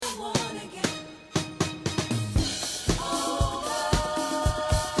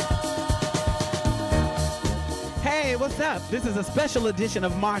what's up? This is a special edition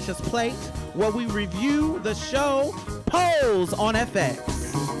of Marsha's Plate where we review the show Pose on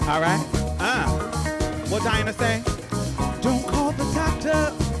FX. All right? What Diana say? Don't call the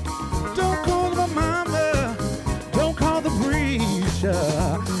doctor. Don't call my mama. Don't call the preacher.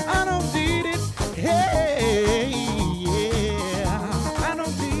 I don't need it. Hey, yeah. I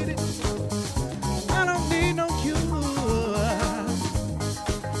don't need it. I don't need no cure.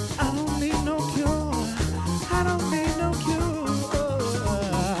 I don't need no cure. I don't need no cure.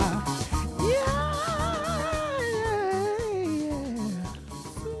 Yeah.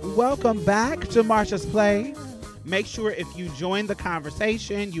 Welcome back to Marsha's Play. Make sure if you join the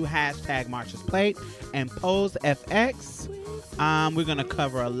conversation, you hashtag Marsha's Plate and Pose FX. We're going to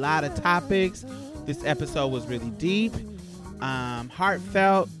cover a lot of topics. This episode was really deep,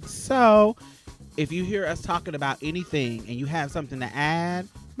 heartfelt. So if you hear us talking about anything and you have something to add,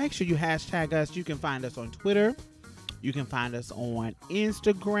 make sure you hashtag us. You can find us on Twitter. You can find us on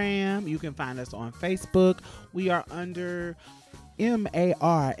Instagram. You can find us on Facebook. We are under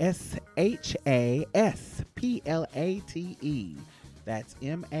MARSHASPLATE. That's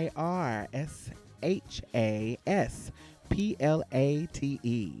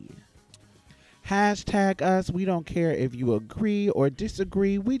MARSHASPLATE. Hashtag us. We don't care if you agree or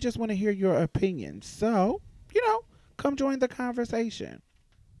disagree. We just want to hear your opinion. So, come join the conversation.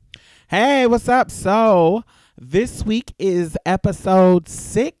 Hey, what's up? So, this week is episode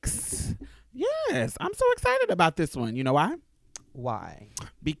 6. Yes, I'm so excited about this one. You know why? Why?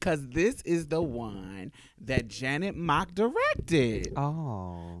 Because this is the one that Janet Mock directed.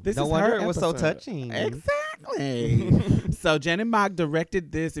 Oh, this no is wonder her it was so episode. touching. Exactly. So Janet Mock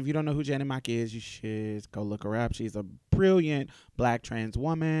directed this. If you don't know who Janet Mock is, you should go look her up. She's a brilliant Black trans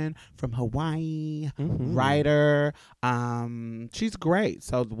woman from Hawaii, writer. She's great.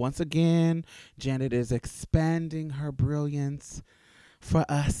 So once again, Janet is expanding her brilliance for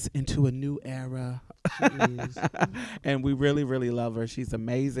us into a new era. She is. And we really, really love her. She's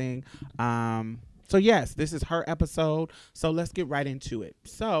amazing. So yes, this is her episode. So let's get right into it.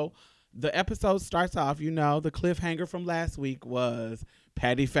 So the episode starts off, the cliffhanger from last week was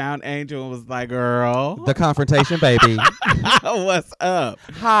Patty found Angel and was like, girl. The confrontation, baby. What's up?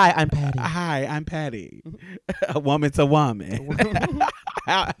 Hi, I'm Patty. Hi, I'm Patty. A woman to woman.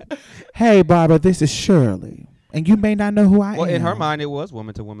 Hey, Barbara, this is Shirley. And you may not know who I am. Well, in her mind, it was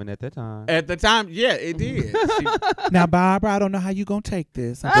woman to woman at that time. At the time, yeah, it did. Now, Barbara, I don't know how you going to take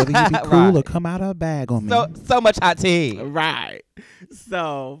this. Whether you be cool or come out of a bag on me. So much hot tea. Right.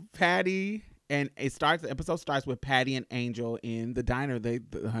 So, Patty, and the episode starts with Patty and Angel in the diner. They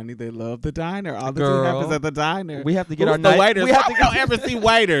love the diner. All the tea happens at the diner. We have to get Who's our the waiters. We don't ever see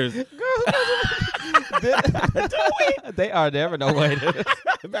waiters. Do we? They are never no waiters.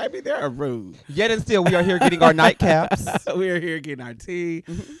 Baby, they're rude. Yet and still, we are here getting our nightcaps. We are here getting our tea.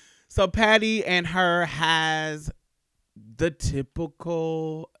 So Patty and her has the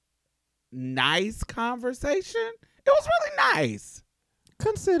typical nice conversation. It was really nice.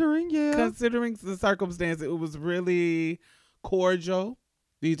 Considering the circumstance, it was really cordial.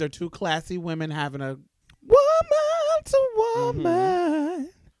 These are two classy women having a woman to woman.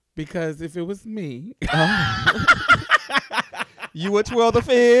 Because if it was me... You would twirl the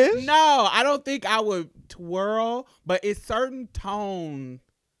fish? No, I don't think I would twirl, but it's certain tone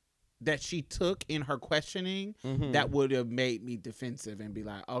that she took in her questioning that would have made me defensive and be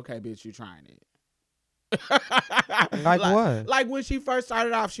like, okay, bitch, you trying it. Like what? Like when she first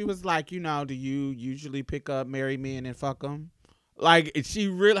started off, she was like, do you usually pick up married men and fuck them? Like,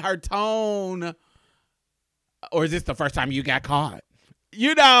 her tone, or is this the first time you got caught?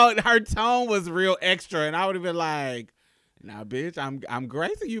 Her tone was real extra, and I would have been like, now, bitch, I'm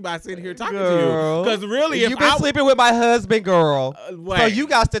gracing you by sitting here talking to you. Because really, if you've been sleeping with my husband, girl. So you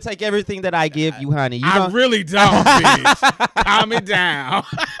got to take everything that I give you, honey. I really don't, bitch. Calm it down.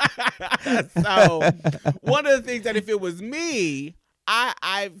 So one of the things that if it was me,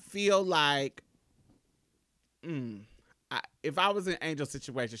 I feel like, if I was in Angel's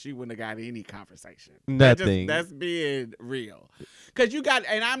situation, she wouldn't have got any conversation. Nothing. That's being real. Because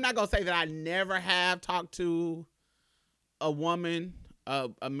and I'm not going to say that I never have talked to a woman, a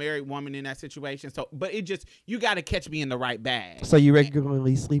married woman in that situation. So, but you got to catch me in the right bag. So you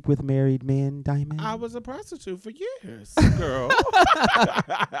regularly sleep with married men, Diamond? I was a prostitute for years, girl.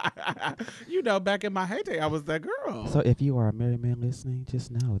 Back in my heyday, I was that girl. So if you are a married man listening,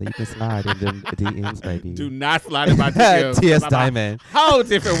 just know that you can slide in them DMs, baby. Do not slide in my DMs. T.S. Diamond. A whole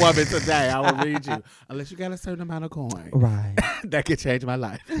different woman today. I will read you. Unless you got a certain amount of coin. Right. That could change my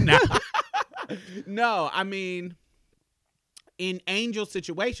life. No, I mean... in Angel's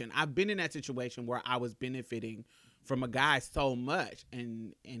situation, I've been in that situation where I was benefiting from a guy so much,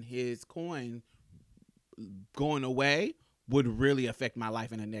 and his coin going away would really affect my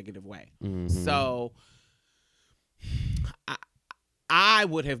life in a negative way. So I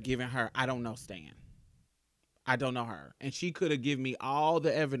would have given her, I don't know Stan. I don't know her. And she could have given me all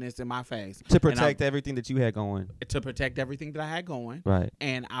the evidence in my face. To protect everything that you had going. To protect everything that I had going. Right.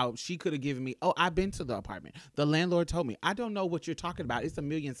 And she could have given me, I've been to the apartment. The landlord told me, I don't know what you're talking about. It's a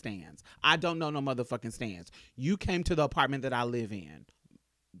million stands. I don't know no motherfucking stands. You came to the apartment that I live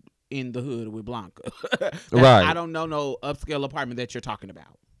in the hood with Blanca. Right. I don't know no upscale apartment that you're talking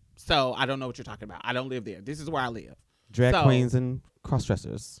about. So I don't know what you're talking about. I don't live there. This is where I live. Drag queens and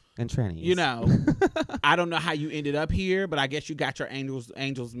cross-dressers and trannies. You know, I don't know how you ended up here, but I guess you got your angels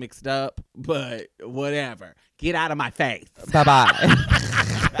mixed up. But whatever. Get out of my face.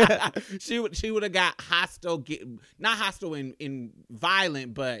 Bye-bye. She would have got hostile, not hostile in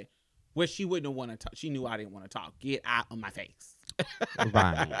violent, but where she wouldn't want to talk. She knew I didn't want to talk. Get out of my face.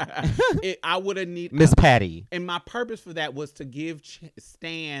 Right. I would have needed Miss Patty. And my purpose for that was to give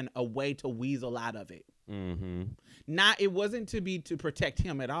Stan a way to weasel out of it. It wasn't to protect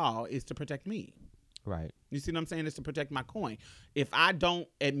him at all. It's to protect me. Right. You see what I'm saying? It's to protect my coin. If I don't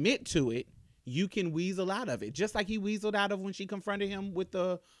admit to it, you can weasel out of it. Just like he weaseled out of when she confronted him with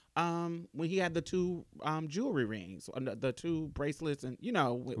the when he had the two jewelry rings, the two bracelets, and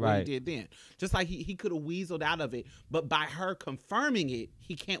what he did then. Just like he could have weaseled out of it, but by her confirming it,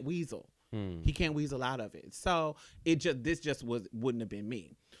 he can't weasel. He can't weasel out of it. So this wouldn't have been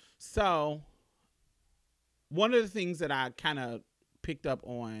me. So one of the things that I kind of picked up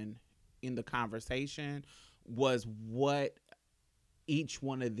on in the conversation was what each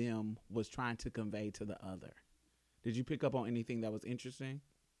one of them was trying to convey to the other. Did you pick up on anything that was interesting?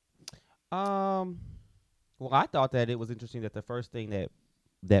 Well, I thought that it was interesting that the first thing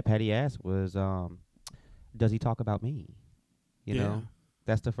that Patty asked was, does he talk about me? You know,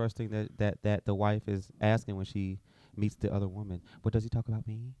 that's the first thing that the wife is asking when she meets the other woman. But does he talk about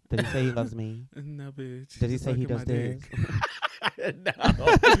me? Does he say he loves me? No, bitch. Does he say he does this? No,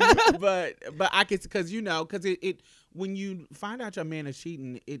 but I guess because it when you find out your man is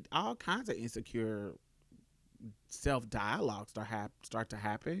cheating, it all kinds of insecure self-dialogue start to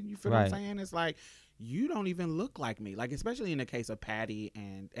happen. You feel what I'm saying? It's like, you don't even look like me. Like, especially in the case of Patty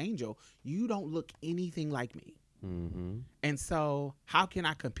and Angel, you don't look anything like me. And so how can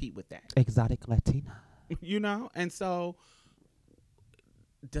I compete with that? Exotic Latina. And so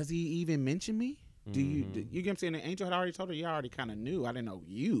does he even mention me? Do you get what I'm saying? And Angel had already told her, I already kind of knew. I didn't know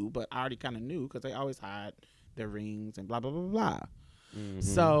you, but I already kind of knew because they always hide their rings and blah, blah, blah, blah.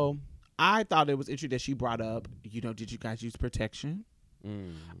 So I thought it was interesting that she brought up, did you guys use protection?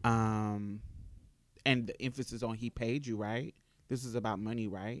 And the emphasis on he paid you, right? This is about money,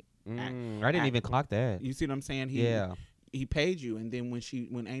 right? I didn't even clock that. You see what I'm saying? He paid you. And then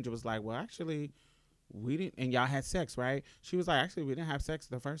when Angel was like, well, actually, we didn't, and y'all had sex, right? She was like, actually, we didn't have sex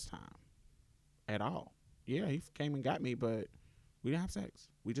the first time at all. Yeah, he came and got me, but we didn't have sex.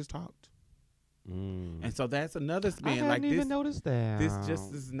 We just talked. And so that's another spin. I hadn't even noticed that. This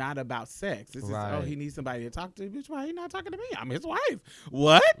just is not about sex. This is, he needs somebody to talk to. Bitch, why he not talking to me? I'm his wife.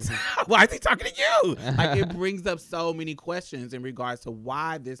 What? Why is he talking to you? Like, it brings up so many questions in regards to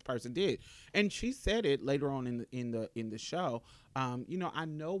why this person did. And she said it later on in the show. I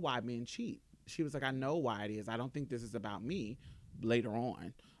know why men cheat. She was like, I know why it is. I don't think this is about me. Later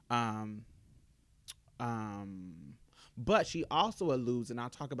on. But she also alludes, and I'll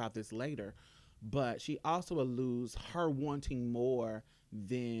talk about this later, but she also alludes her wanting more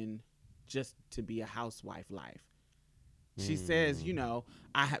than just to be a housewife life. She says,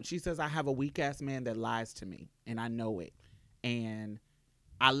 she says, I have a weak ass man that lies to me, and I know it. And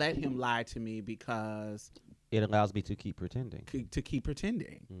I let him lie to me because it allows me to keep pretending.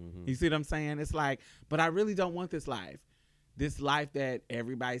 You see what I'm saying? It's like, but I really don't want this life. This life that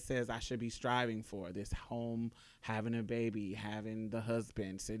everybody says I should be striving for. This home, having a baby, having the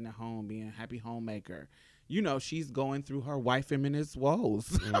husband, sitting at home, being a happy homemaker. She's going through her white feminist woes.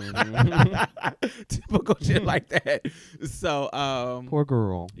 Typical shit like that. So, poor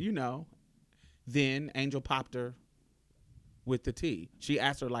girl. Then Angel popped her with the tea. She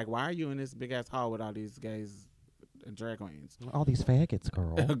asked her, like, why are you in this big ass hall with all these gays and drag queens? All these faggots,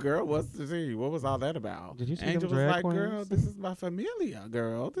 girl. Girl, what's the tea? What was all that about? Did you see Angel them drag was like, queens? girl, this is my familia,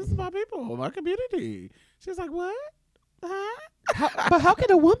 girl. This is my people, my community. She was like, what? Huh? But how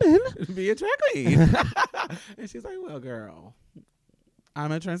can a woman be a drag queen? And she's like, well, girl,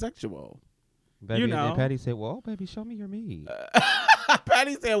 I'm a transsexual. Baby, and Patty said, well, baby, show me your meat.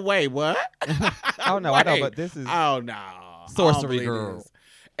 Patty said, wait, what? Oh, no, I know, but this is... Oh, no. Sorcery girl.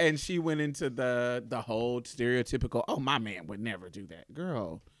 And she went into the whole stereotypical, oh, my man would never do that.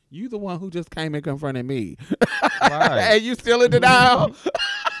 Girl, you the one who just came and confronted me. Right. And you still in denial?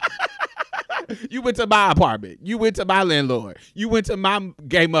 You went to my apartment. You went to my landlord. You went to my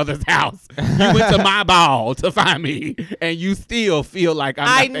gay mother's house. You went to my ball to find me. And you still feel like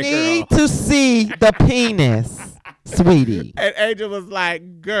I I'm not that need girl. to see the penis, sweetie. And Angel was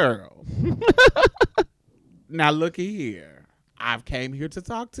like, girl, now looky here. I've came here to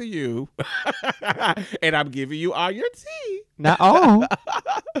talk to you. And I'm giving you all your tea. Not all.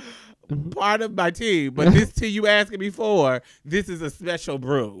 Part of my tea. But this tea you asking me for, this is a special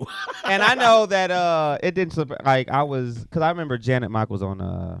brew. And I know that it didn't like I was because I remember Janet Mock was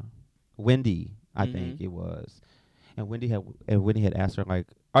on Wendy, I think it was, and Wendy had asked her like,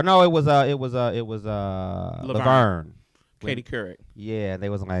 oh no, it was Laverne. Katie Couric. Yeah, they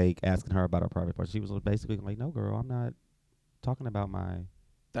was like asking her about her private part. She was basically like, no, girl, I'm not talking about my.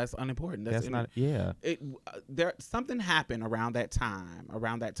 That's unimportant. That's not. Yeah. There something happened around that time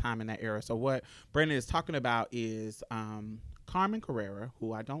in that era. So what Brandon is talking about is Carmen Carrera,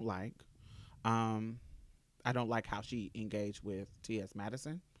 who I don't like. I don't like how she engaged with T.S.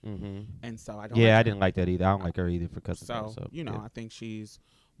 Madison, and so I don't. Yeah, like I didn't like that either. I don't like her either for cussing. So yeah. I think she's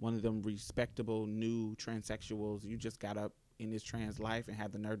one of them respectable new transsexuals. You just got up in this trans life and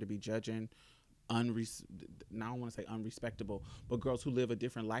had the nerve to be judging. Now I don't want to say unrespectable, but girls who live a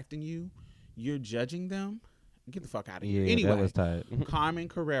different life than you, you're judging them. Get the fuck out of here. Anyway, that was tight. Carmen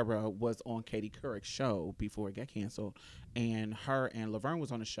Carrera was on Katie Couric's show before it got canceled, and her and Laverne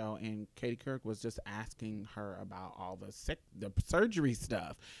was on the show, and Katie Couric was just asking her about all the surgery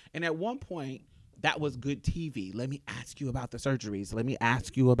stuff. And at one point, that was good TV. Let me ask you about the surgeries. Let me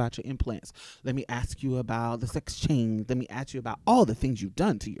ask you about your implants. Let me ask you about the sex change. Let me ask you about all the things you've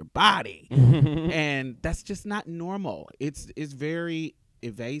done to your body. And that's just not normal. It's very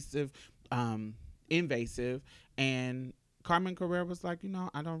invasive. And Carmen Carrera was like,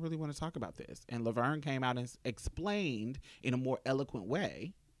 I don't really want to talk about this. And Laverne came out and explained in a more eloquent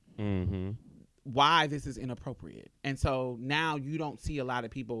way why this is inappropriate. And so now you don't see a lot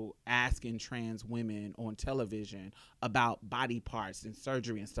of people asking trans women on television about body parts and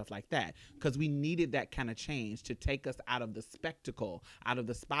surgery and stuff like that, because we needed that kind of change to take us out of the spectacle, out of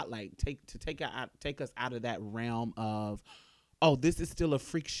the spotlight, take us out of that realm of, oh, this is still a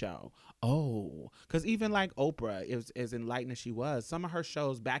freak show. Oh, because even like Oprah, as enlightened as she was, some of her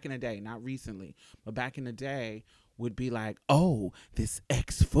shows back in the day, not recently, but back in the day, would be like, oh, this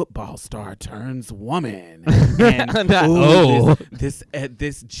ex-football star turns woman, and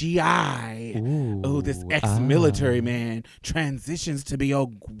this GI, this ex-military man transitions to be a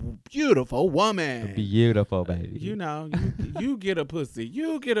beautiful woman, beautiful baby. You get a pussy,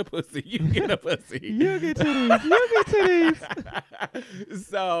 you get a pussy, you get a pussy, you get titties, you get titties.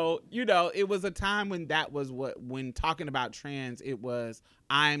 So it was a time when that was when talking about trans, it was,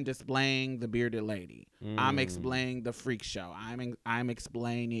 I'm displaying the bearded lady. I'm explaining the freak show. I'm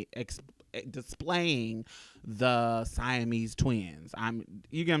explaining displaying the Siamese twins.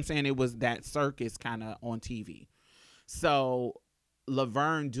 You get what I'm saying? It was that circus kind of on TV. So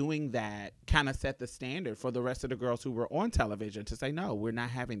Laverne doing that kind of set the standard for the rest of the girls who were on television to say, no, we're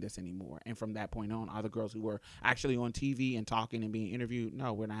not having this anymore. And from that point on, all the girls who were actually on TV and talking and being interviewed,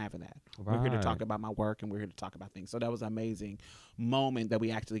 no, we're not having that. Right. We're here to talk about my work, and we're here to talk about things. So that was an amazing moment that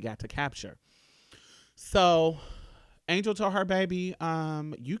we actually got to capture. So Angel told her baby,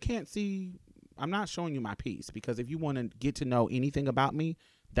 you can't see, I'm not showing you my piece, because if you want to get to know anything about me,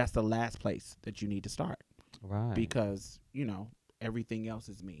 that's the last place that you need to start. Right. Because, everything else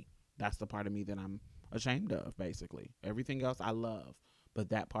is me. That's the part of me that I'm ashamed of, basically. Everything else I love, but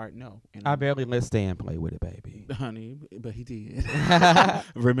that part, no. And I barely let Stan play with it, baby. Honey, but he did.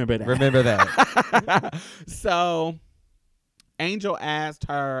 Remember that. Remember that. So Angel asked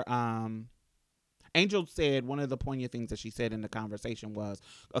her, Angel said one of the poignant things that she said in the conversation was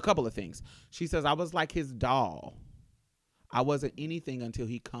a couple of things. She says, I was like his doll. I wasn't anything until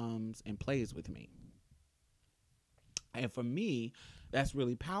he comes and plays with me. And for me, that's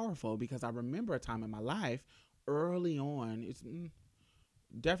really powerful, because I remember a time in my life early on, it's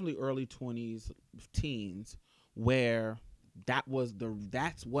definitely early 20s, teens, where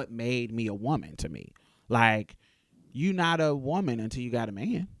that's what made me a woman to me. Like, you not a woman until you got a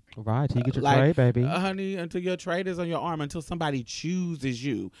man. Right, till you get your trade, baby. Honey, until your trade is on your arm, until somebody chooses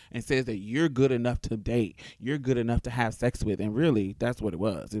you and says that you're good enough to date, you're good enough to have sex with. And really, that's what it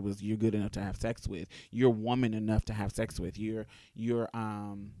was. It was, you're good enough to have sex with. You're woman enough to have sex with. You're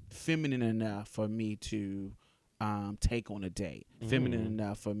feminine enough for me to take on a date, feminine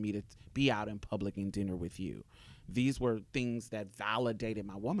enough for me to be out in public and dinner with you. These were things that validated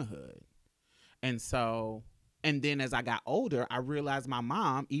my womanhood. And so, and then as I got older, I realized my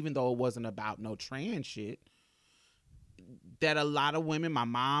mom, even though it wasn't about no trans shit, that a lot of women, my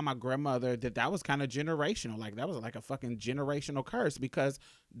mom, my grandmother, that was kind of generational. Like that was like a fucking generational curse because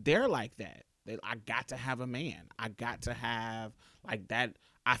they're like that. I got to have a man. I got to have like that.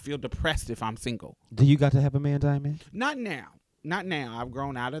 I feel depressed if I'm single. Do you got to have a man, Diamond? Not now. Not now. I've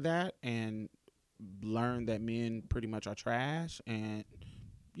grown out of that and learned that men pretty much are trash. And,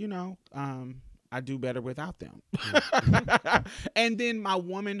 you know, I do better without them. And then my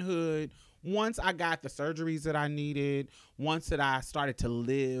womanhood, once I got the surgeries that I needed, once that I started to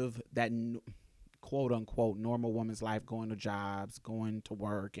live that quote unquote normal woman's life, going to jobs, going to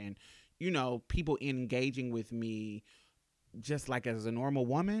work, and, you know, people engaging with me just like as a normal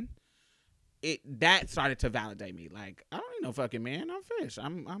woman, that started to validate me. Like, I don't need no fucking man. I'm fish.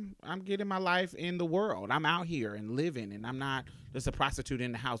 I'm getting my life in the world. I'm out here and living, and I'm not just a prostitute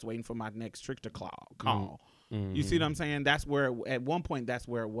in the house waiting for my next trick to call. Mm-hmm. You see what I'm saying? That's where at one point that's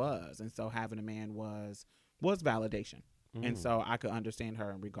where it was, and so having a man was validation, and so I could understand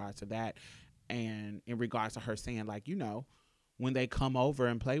her in regards to that, and in regards to her saying like, you know, when they come over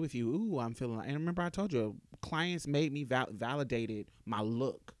and play with you, ooh, I'm feeling like, and remember I told you, clients made me validated my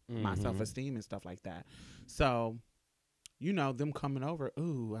look, my self-esteem and stuff like that. So, you know, them coming over,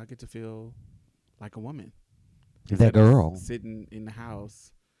 ooh, I get to feel like a woman. That girl. Sitting in the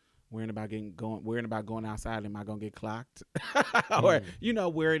house, worrying about going outside, am I going to get clocked? Or, you know,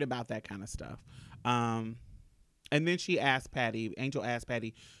 worried about that kind of stuff. And then Angel asked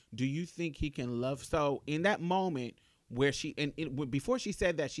Patty, do you think he can love? So in that moment, where before she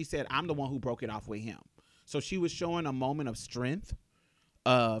said that, she said, I'm the one who broke it off with him. So she was showing a moment of strength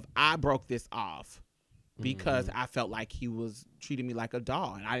of, I broke this off because I felt like he was treating me like a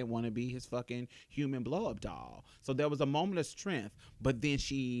doll and I didn't want to be his fucking human blow up doll. So there was a moment of strength, but then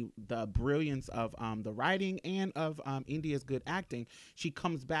the brilliance of the writing and of India's good acting, she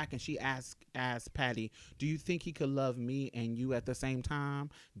comes back and she asks Patty, do you think he could love me and you at the same time?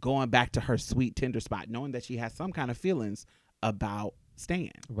 Going back to her sweet tender spot, knowing that she has some kind of feelings about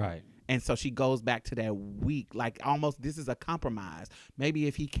Stan. Right. And so she goes back to that weak, like almost this is a compromise. Maybe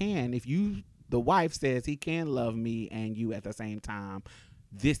if the wife says he can love me and you at the same time,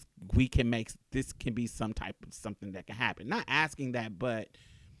 this can be some type of something that can happen. Not asking that, but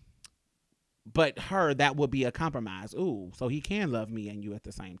that would be a compromise. Ooh, so he can love me and you at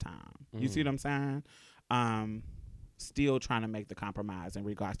the same time. You see what I'm saying? Still trying to make the compromise in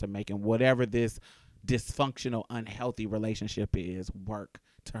regards to making whatever this dysfunctional, unhealthy relationship is work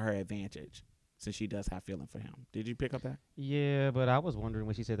to her advantage, since she does have feeling for him. Did you pick up that? Yeah, but I was wondering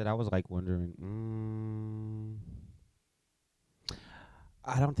when she said that, I was like wondering,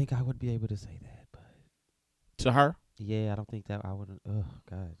 I don't think I would be able to say that, but to her? Yeah, I don't think that I would. Oh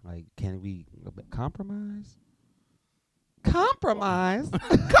God, like, can we compromise? Compromise?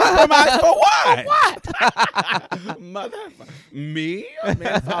 Compromise for what? Motherfucker. Me? A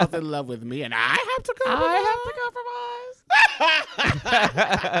man falls in love with me and I have to compromise?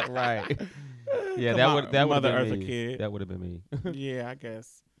 Right. Yeah, that would Mother have been Eartha me. kid. That would have been me. Yeah, I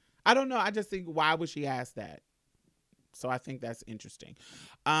guess. I don't know. I just think, why would she ask that? So I think that's interesting.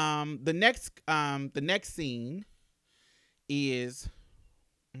 The next scene is.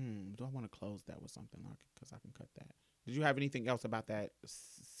 Do I want to close that with something? Because I can cut that. Did you have anything else about that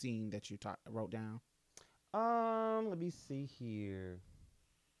scene that you wrote down? Let me see here.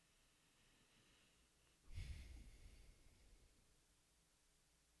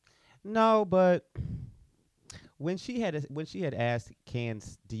 No, but when she had asked,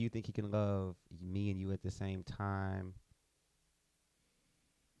 do you think he can love me and you at the same time?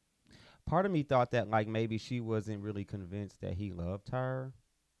 Part of me thought that like maybe she wasn't really convinced that he loved her.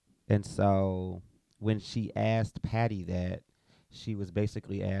 And so when she asked Patty that, she was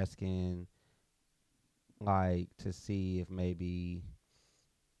basically asking like to see if maybe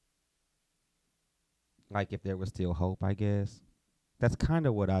like if there was still hope, I guess. That's kind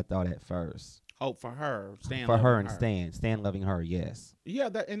of what I thought at first. Hope for her, Stan. For her and Stan loving her, yes. Yeah,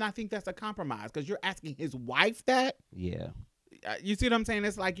 and I think that's a compromise because you're asking his wife that. Yeah. You see what I'm saying?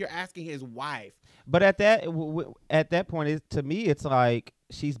 It's like you're asking his wife. But at that point, to me, it's like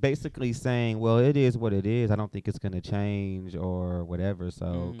she's basically saying, well, it is what it is. I don't think it's going to change or whatever.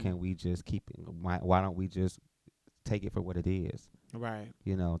 So can we just keep it? Why don't we just take it for what it is? Right.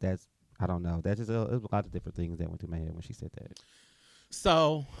 You know, I don't know. That's just a lot of different things that went through my head when she said that.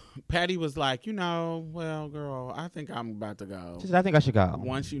 So Patty was like, well, girl, I think I'm about to go. She said, I think I should go.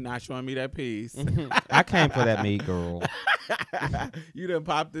 Once you not showing me that piece. I came for that meat, girl. You done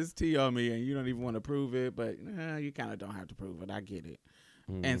popped this tea on me and you don't even want to prove it, but you kind of don't have to prove it. I get it.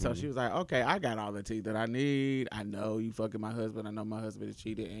 And so she was like, okay, I got all the tea that I need. I know you fucking my husband. I know my husband is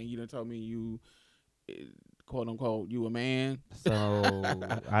cheated. And you done told me you, quote unquote, you a man. So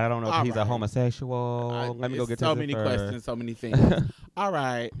I don't know if he's a homosexual. Let me go get so this many first. questions, so many things. All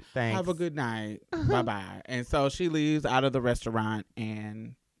right. Thanks. Have a good night. Bye-bye. And so she leaves out of the restaurant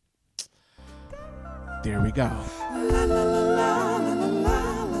and there we go.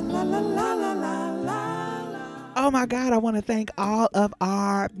 Oh my God, I want to thank all of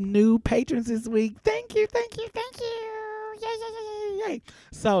our new patrons this week. Thank you, thank you, thank you. Yay, yay, yay, yay, yay.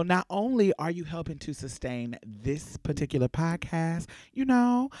 So not only are you helping to sustain this particular podcast,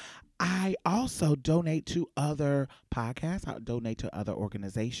 I also donate to other podcasts. I donate to other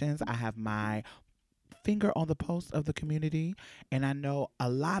organizations. I have my finger on the pulse of the community, and I know a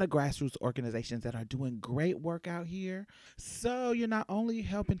lot of grassroots organizations that are doing great work out here. So you're not only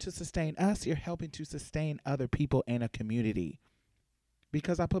helping to sustain us, you're helping to sustain other people in a community,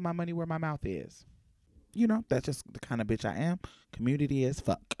 because I put my money where my mouth is. That's just the kind of bitch I am. Community is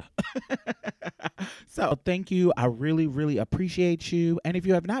fuck. So thank you. I really, really appreciate you. And if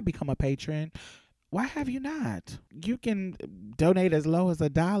you have not become a patron, why have you not? You can donate as low as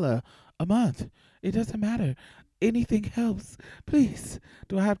 $1 a month. It doesn't matter. Anything helps. Please.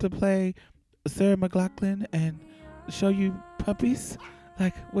 Do I have to play Sarah McLachlan and show you puppies?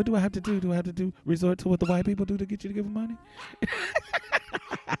 Like, what do I have to do? Do I have to resort to what the white people do to get you to give them money?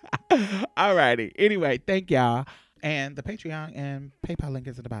 All righty. Anyway, thank y'all. And the Patreon and PayPal link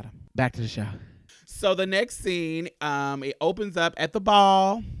is at the bottom. Back to the show. So the next scene, it opens up at the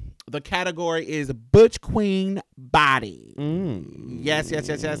ball. The category is Butch Queen Body. Yes.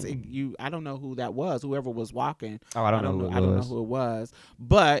 I don't know who that was. Whoever was walking. Oh, I don't know who it was.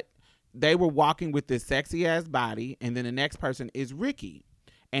 But they were walking with this sexy ass body, and then the next person is Ricky,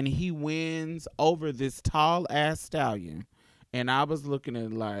 and he wins over this tall ass stallion. And I was looking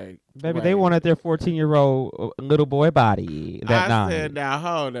at like, baby, wait. they wanted their 14-year-old little boy body that night. I said, now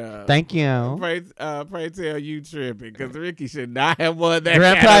hold up. Thank you. Pray tell you tripping, because Ricky should not have won that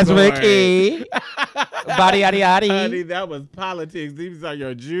Grand prize, category. Ricky. Body, yaddy, yaddy. Honey, that was politics. These are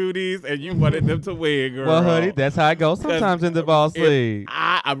your Judies, and you wanted them to win, girl. Well, honey, that's how it goes sometimes in the boss league.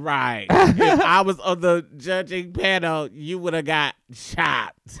 I'm right. If I was on the judging panel, you would have got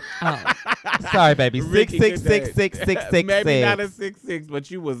shot. Oh. Sorry, baby. Ricky 6'6", Maybe not a 6'6",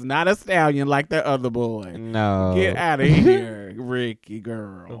 but you was not a stallion like that other boy. No. Get out of here, Ricky,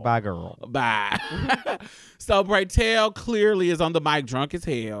 girl. Bye, girl. Bye. So Braytel clearly is on the mic drunk as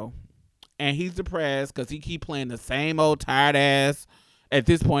hell. And he's depressed because he keep playing the same old tired ass. At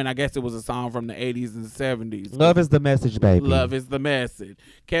this point, I guess it was a song from the 80s and 70s. Love is the message, baby. Love is the message.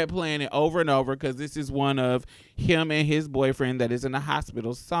 Kept playing it over and over because this is one of him and his boyfriend that is in a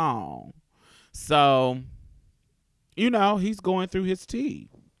hospital song. So, he's going through his tea.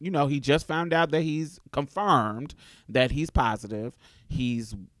 He just found out that he's confirmed that he's positive.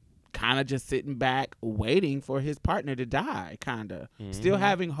 He's kind of just sitting back waiting for his partner to die, kind of still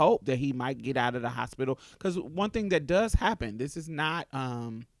having hope that he might get out of the hospital, because one thing that does happen, this is not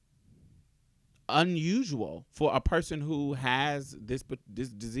unusual for a person who has this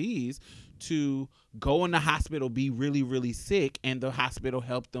disease to go in the hospital, be really, really sick, and the hospital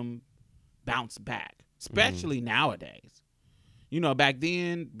help them bounce back, especially nowadays. Back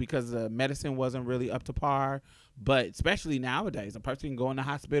then, because the medicine wasn't really up to par, but especially nowadays, a person can go in the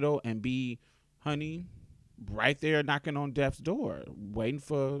hospital and be, honey, right there knocking on death's door, waiting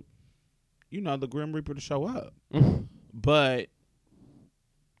for, the Grim Reaper to show up. But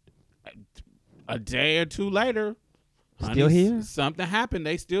a day or two later, still here? Something happened.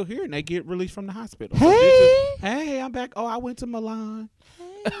 They still here, and they get released from the hospital. Hey! So hey, I'm back. Oh, I went to Milan.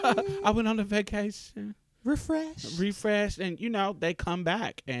 Hey. I went on a vacation. Refreshed, and they come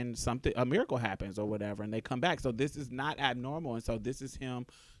back, and a miracle happens or whatever, and they come back. So this is not abnormal, and so this is him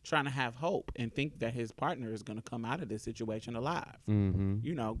trying to have hope and think that his partner is going to come out of this situation alive, and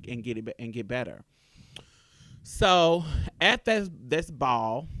get better. So at this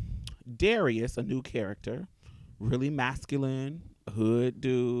ball, Darius, a new character, really masculine hood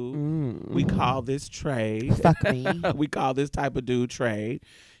dude. We call this Trade. Fuck me. We call this type of dude Trade.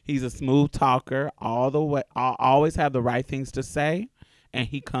 He's a smooth talker, all the way. Always have the right things to say, and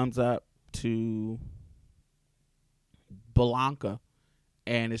he comes up to Blanca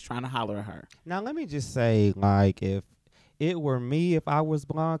and is trying to holler at her. Now, let me just say, like, if it were me, if I was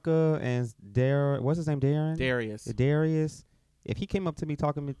Blanca and what's his name, Darren? Darius. Darius, if he came up to me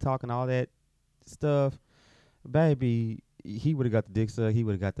talking all that stuff, baby, he would have got the dick suck. He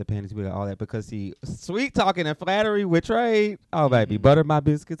would have got the panties. He would have all that because he sweet talking and flattery with trade. Oh, baby, butter my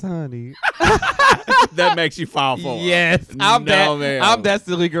biscuits, honey. That makes you fall for it. Yes, I'm ma'am. I'm that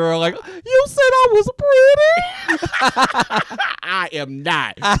silly girl. Like, you said I was pretty. I am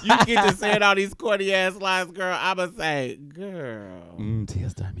not. You get to saying all these corny ass lines, girl. I'ma say, girl.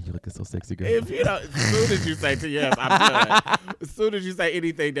 T.S. Diamond, you looking so sexy, girl. If you don't, as soon as you say TS, I'm done. As soon as you say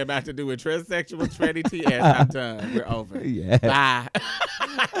anything that has to do with transsexual, tranny TS, I'm done. We're over. Yeah. Bye.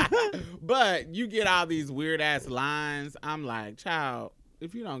 But you get all these weird ass lines. I'm like, child,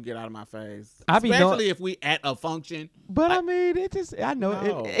 if you don't get out of my face, especially if we at a function. But I mean, it just, I know,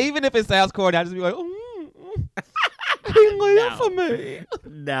 No. even if it sounds corny, I just be like, he live for me.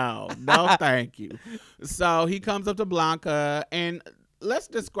 No, thank you. So he comes up to Blanca, and let's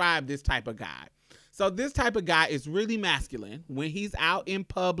describe this type of guy. So this type of guy is really masculine. When he's out in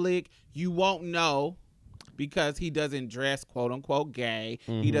public, you won't know because he doesn't dress, quote unquote, gay.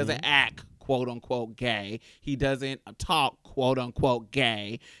 Mm-hmm. He doesn't act, quote unquote, gay. He doesn't talk, quote unquote,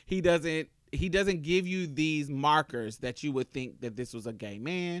 gay. He doesn't give you these markers that you would think that this was a gay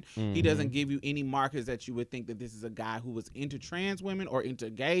man. Mm-hmm. He doesn't give you any markers that you would think that this is a guy who was into trans women or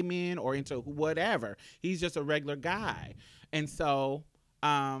into gay men or into whatever. He's just a regular guy. And so,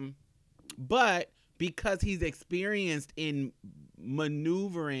 but because he's experienced in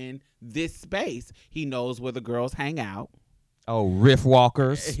maneuvering this space, he knows where the girls hang out. Oh, riff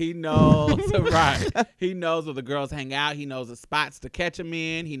walkers. He knows, right. He knows where the girls hang out. He knows the spots to catch them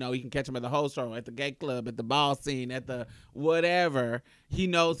in. He can catch them at the hostro, at the gay club, at the ball scene, at the whatever. He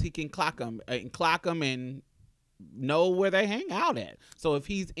knows he can clock them and know where they hang out at. So if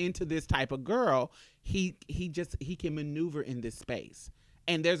he's into this type of girl, he can maneuver in this space.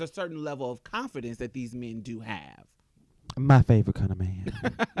 And there's a certain level of confidence that these men do have. My favorite kind of man.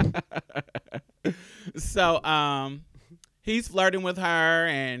 So, he's flirting with her,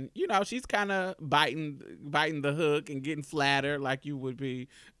 and she's kind of biting the hook and getting flattered like you would be.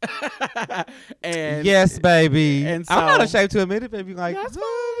 And yes, baby. And so, I'm not ashamed to admit it, baby. Like, yes, baby.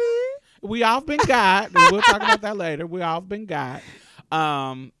 We all been got. We'll talk about that later. We all been got.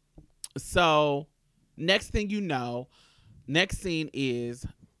 So next thing you know, next scene is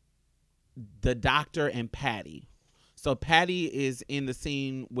the doctor and Patty. So Patty is in the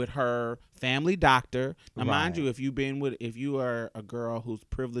scene with her family doctor. Now, mind you, if you are a girl who's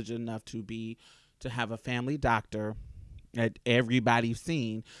privileged enough to have a family doctor at everybody's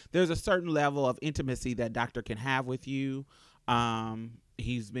seen, there's a certain level of intimacy that doctor can have with you.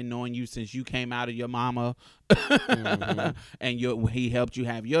 He's been knowing you since you came out of your mama, mm-hmm. and he helped you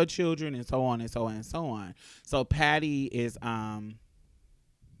have your children, and so on and so on and so on. So Patty is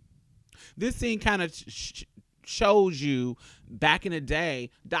this scene kind of shows you back in the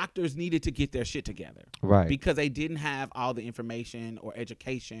day, doctors needed to get their shit together, right? Because they didn't have all the information or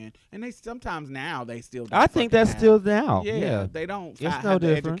education, and they sometimes now they still. I think that's still now. Yeah, they don't have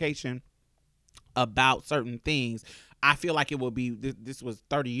the education about certain things. I feel like it would be. This was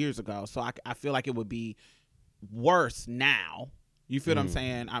 30 years ago, so I feel like it would be worse now. You feel what I'm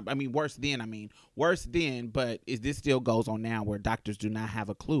saying? I mean, worse then, but this still goes on now where doctors do not have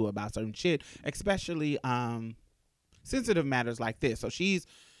a clue about certain shit, especially sensitive matters like this. So she's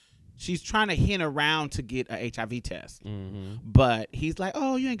trying to hint around to get a HIV test, mm-hmm. but he's like,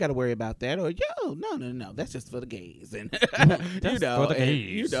 "Oh, you ain't got to worry about that," or "Yo, no, that's just for the gays," and for the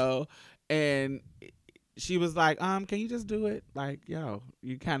gays. And she was like, can you just do it? Like, yo,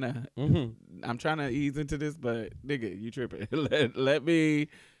 you kind of, I'm trying to ease into this, but nigga, you tripping. let me,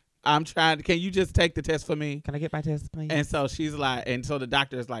 can you just take the test for me? Can I get my test, please? And so she's like, and so the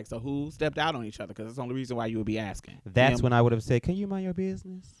doctor is like, so who stepped out on each other? Because that's the only reason why you would be asking. That's when I would have said, can you mind your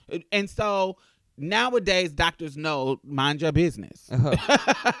business? And so nowadays, doctors know, mind your business.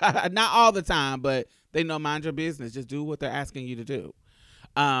 Uh-huh. Not all the time, but they know mind your business. Just do what they're asking you to do.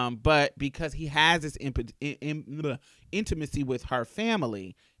 But because he has this intimacy with her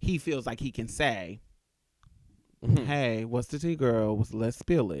family, he feels like he can say, hey, what's the tea, girl? Let's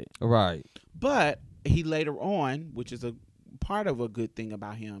spill it. Right. But he later on, which is a part of a good thing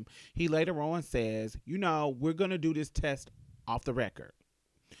about him, he later on says, we're going to do this test off the record.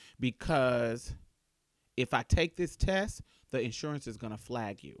 Because if I take this test, the insurance is going to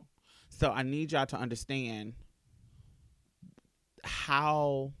flag you. So I need y'all to understand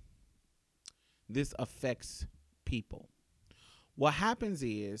how this affects people. What happens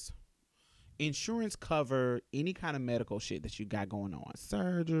is insurance cover any kind of medical shit that you got going on,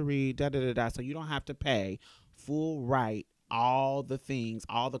 surgery, so you don't have to pay full all the things,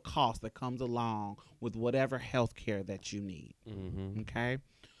 all the costs that comes along with whatever health care that you need. Mm-hmm. Okay.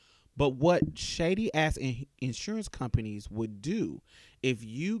 But what shady ass insurance companies would do, if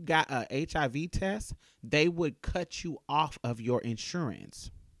you got a HIV test, they would cut you off of your insurance.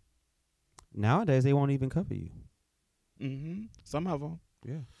 Nowadays, they won't even cover you. Some of them.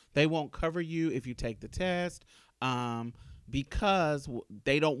 Yeah. They won't cover you if you take the test, because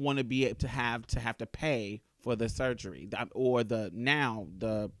they don't want to be able to have to pay for the surgery or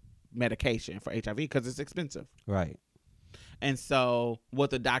the medication for HIV because it's expensive. Right. And so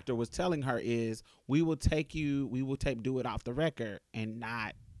what the doctor was telling her is, we will do it off the record and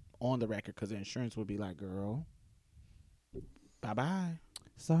not on the record, because the insurance would be like, girl, bye-bye.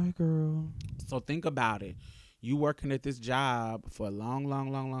 Sorry, girl. So think about it. You working at this job for a long,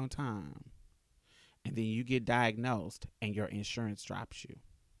 long, long, long time, and then you get diagnosed and your insurance drops you.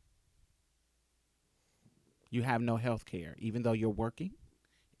 You have no health care, even though you're working,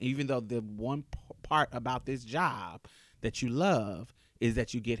 even though the one part about this job that you love is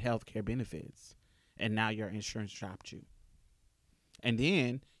that you get health care benefits, and now your insurance dropped you. And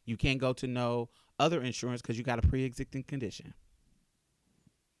then you can't go to no other insurance because you got a pre-existing condition.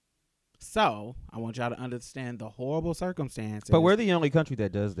 So I want y'all to understand the horrible circumstances. But we're the only country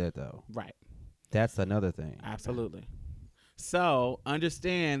that does that, though. Right. That's another thing. Absolutely. So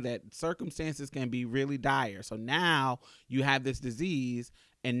understand that circumstances can be really dire. So now you have this disease,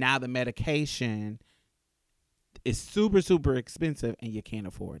 and now the medication is super, super expensive, and you can't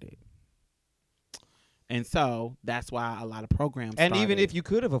afford it. And so that's why a lot of programs And started. even if you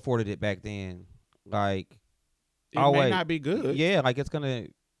could have afforded it back then, like, it may not be good. Yeah, like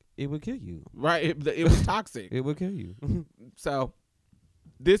it would kill you. Right. It was toxic. It would kill you. So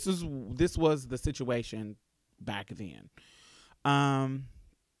this was the situation back then.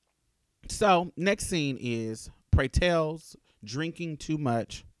 So next scene is Pratel's drinking too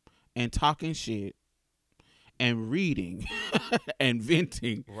much and talking shit and reading and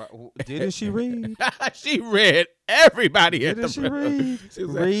venting. Didn't she read? She read everybody at Didn't the she read? She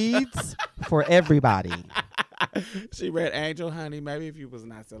was Reads for everybody. She read Angel Honey. Maybe if you was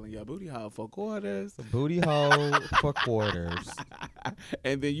not selling your booty hole for quarters. Booty hole for quarters.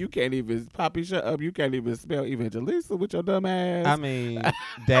 And then you can't even, Poppy, shut up. You can't even spell Evangelista with your dumb ass. I mean,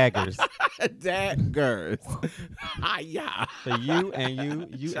 daggers. Daggers. Hi-ya. For you and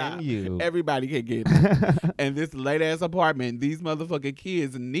you and you. Everybody can get it. And this late ass apartment, these motherfucking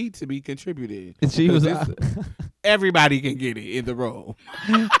kids need to be contributed. She was. Everybody can get it in the room.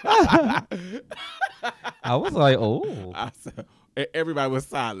 I was like, oh. Everybody was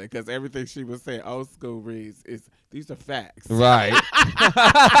silent because everything she was saying, old school reads, these are facts. Right.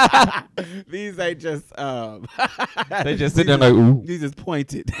 These ain't just they just sit there like, ooh. These is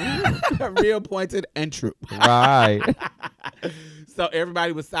pointed. Real pointed and true. Right. So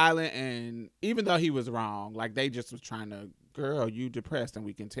everybody was silent, and even though he was wrong, like they just was trying to, girl, you depressed and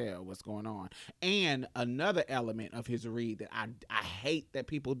we can tell what's going on. And another element of his read that I hate that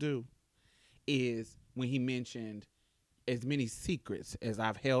people do is when he mentioned as many secrets as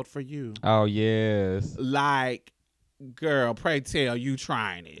I've held for you. Oh, yes. Like, girl, pray tell you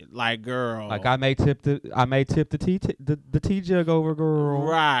trying it. Like, girl. Like I may tip the tea jug over, girl.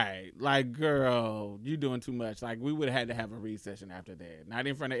 Right. Like, girl, you doing too much. Like, we would have had to have a read session after that. Not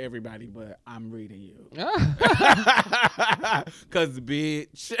in front of everybody, but I'm reading you. Cause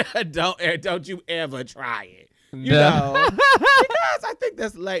bitch, don't you ever try it. You know. Because I think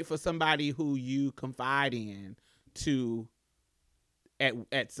that's late for somebody who you confide in to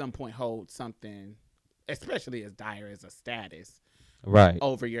at some point hold something, especially as dire as a status, right,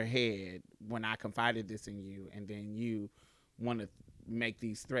 over your head when I confided this in you, and then you want to make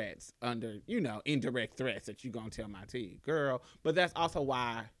these threats under, indirect threats that you gonna tell my tea, girl. But that's also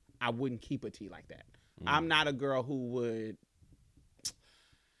why I wouldn't keep a tea like that. I'm not a girl who would.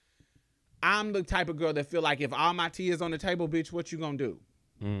 I'm the type of girl that feel like if all my tea is on the table, bitch, what you gonna do?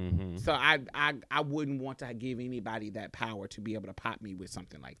 Mm-hmm. So I wouldn't want to give anybody that power to be able to pop me with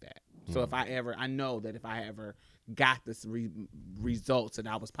something like that. Mm-hmm. So I know that if I ever got this results and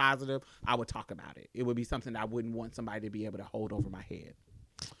I was positive, I would talk about it. It would be something that I wouldn't want somebody to be able to hold over my head.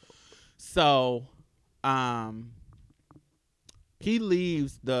 So, he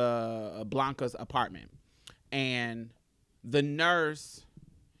leaves the Blanca's apartment, and the nurse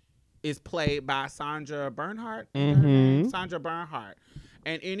is played by Sandra Bernhard. Mm-hmm. Sandra Bernhard.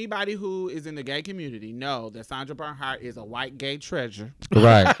 And anybody who is in the gay community know that Sandra Bernhard is a white gay treasure.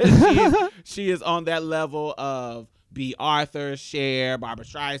 Right. she is on that level of B. Arthur, Cher, Barbara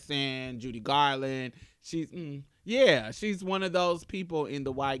Streisand, Judy Garland. She's one of those people in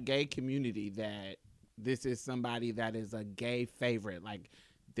the white gay community that this is somebody that is a gay favorite, like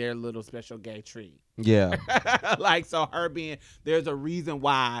their little special gay treat. Yeah. Like, so her being, there's a reason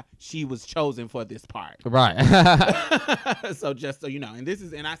why she was chosen for this part. Right. So just so you know, and this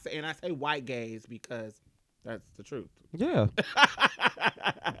is, and I say white gays because that's the truth. Yeah.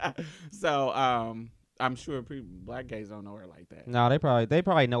 So, I'm sure black gays don't know her like that. No, they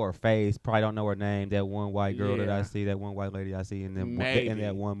probably know her face. Probably don't know her name. That one white girl that I Yeah. see, that one white lady I see in that Maybe.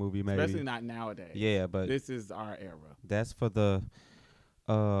 movie, maybe. Especially not nowadays. Yeah, but This is our era. that's for the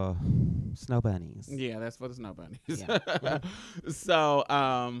snow bunnies. Yeah, that's for the snow bunnies. Yeah. So,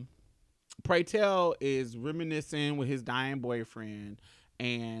 Pray Tell is reminiscing with his dying boyfriend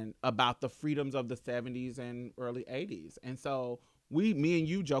and about the freedoms of the 70s and early 80s. And so me and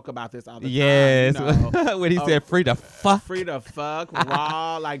you joke about this all the Yes. time. You know, When he said free to fuck. free to fuck,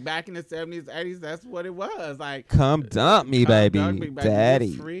 raw, like back in the 70s, 80s, that's what it was. Like, Come dump me, baby. dump me, baby.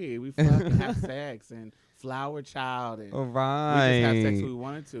 Daddy. We're free. We fucking have sex and flower child and All we just have sex when we right.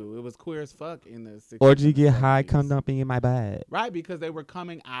 wanted to. It was queer as fuck in the 60s. Or did you and get high, 70s. come dumping in my bed? Right, because they were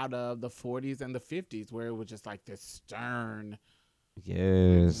coming out of the 40s and the 50s where it was just like this stern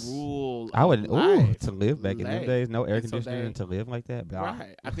Yes. rule I would, of life. to live back in them Life. days, no air And so conditioning, they- and to live like that. Blah.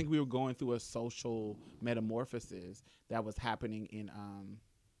 Right. I think we were going through a social metamorphosis that was happening in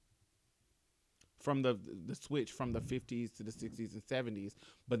from the switch from the 50s to the 60s and 70s.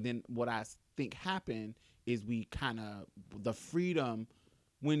 But then what I think happened is we kind of, the freedom,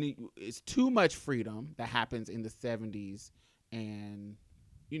 when it's too much freedom that happens in the 70s and,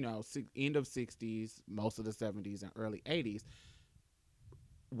 you know, end of 60s, most of the 70s and early 80s,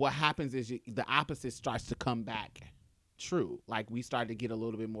 what happens is the opposite starts to come back true. Like, we started to get a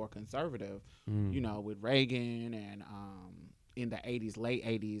little bit more conservative, Mm. you know, with Reagan and in the 80s, late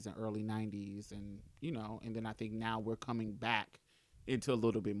 80s and early 90s. And, you know, and then I think now we're coming back into a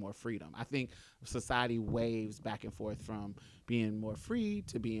little bit more freedom. I think society waves back and forth from being more free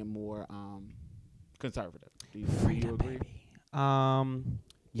to being more conservative. Do you agree?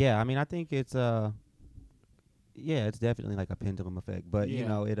 Yeah, I mean, I think it's yeah, it's definitely like a pendulum effect, but you Yeah.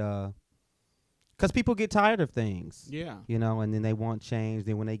 know, it cuz people get tired of things. Yeah. You know, and then they want change,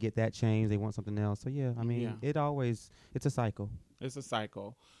 then when they get that change, they want something else. So yeah, I mean, Yeah. it's a cycle. It's a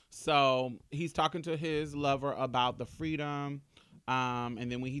cycle. So he's talking to his lover about the freedom.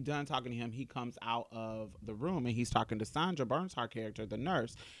 And then when he's done talking to him, he comes out of the room and he's talking to Sandra Bernhardt character, the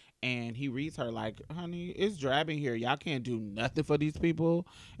nurse. And he reads her like, honey, it's drab in here. Y'all can't do nothing for these people.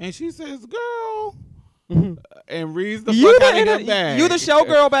 And she says, girl, and reads the fuck out of him back. You the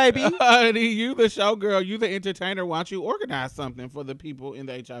showgirl, baby. Honey, you the showgirl. You the entertainer. Why don't you organize something for the people in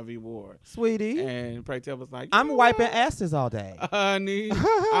the HIV ward? Sweetie. And Pray Tell was like, I'm "You know wiping what? asses all day. Honey,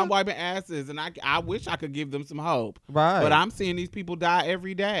 I'm wiping asses, and I wish I could give them some hope. Right. But I'm seeing these people die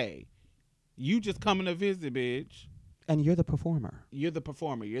every day. You just coming to visit, bitch. And you're the performer. You're the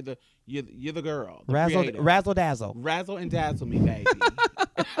performer. You're the girl. The Razzle creator. razzle dazzle. Razzle and dazzle me, baby.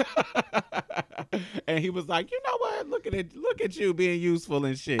 And he was like, you know what? Look at you being useful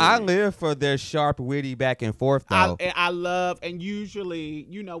and shit. I live for their sharp, witty back and forth, though. I love, and usually,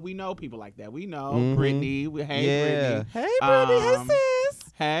 you know, we know people like that. We know Mhm. Brittany. Hey, Brittany. Hey, Brittany. Hey,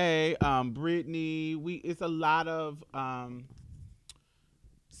 sis. Hey, Brittany. It's a lot of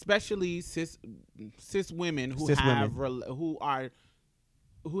especially cis women who Cis have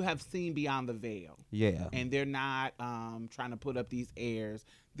who have seen beyond the veil. Yeah. And they're not trying to put up these airs.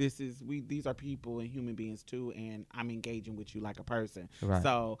 These are people and human beings too, and I'm engaging with you like a person. Right.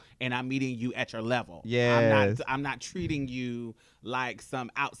 So, and I'm meeting you at your level. Yes. I'm not treating you like some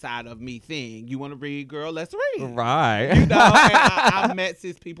outside of me thing. You want to read, girl? Let's read. Right. You know, and I've met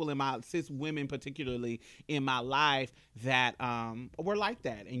cis women particularly in my life that were like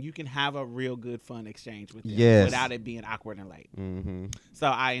that, and you can have a real good fun exchange with them without it being awkward and late. Mm-hmm. So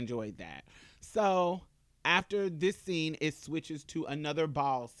I enjoyed that. So after this scene, it switches to another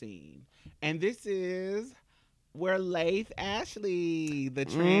ball scene, and this is where Laith Ashley, the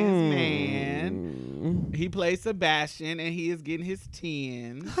trans man, he plays Sebastian, and he is getting his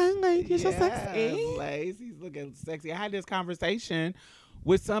 10. Hi, Laith. You're so Yes, sexy. Laith, he's looking sexy. I had this conversation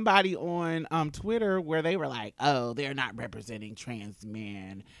with somebody on Twitter where they were like, oh, they're not representing trans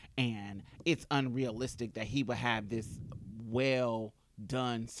men, and it's unrealistic that he would have this well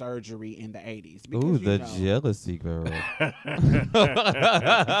done surgery in the 80s. Because, Ooh, the you know, jealousy, girl. well,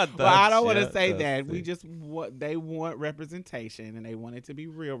 I don't want to say that. We just they want representation, and they want it to be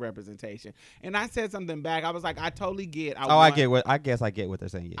real representation. And I said something back. I was like, I totally get. I guess I get what they're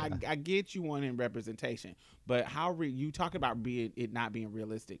saying. Yeah. I get you wanting representation, but you talk about it not being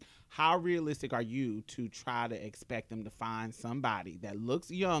realistic. How realistic are you to try to expect them to find somebody that looks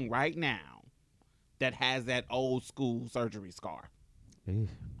young right now that has that old school surgery scar. Ew.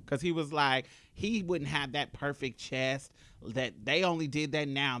 Because he was like, he wouldn't have that perfect chest. That they only did that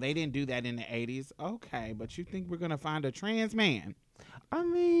now. They didn't do that in the 80s. Okay, but you think we're going to find a trans man I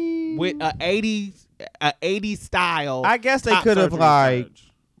mean, with a 80s style? I guess they top could have surgery like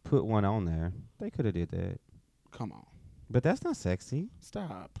surge? put one on there. They could have did that, Come on. but that's not sexy.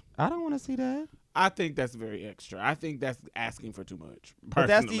 Stop. I don't want to see that. I think that's very extra. I think that's asking for too much. But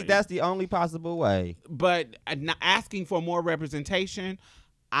Personally. that's the only possible way. But not asking for more representation,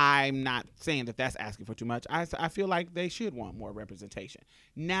 I'm not saying that that's asking for too much. I feel like they should want more representation.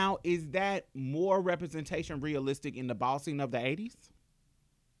 Now, is that more representation realistic in the ball scene of the 80s?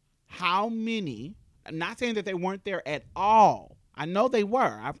 How many, I'm not saying that they weren't there at all. I know they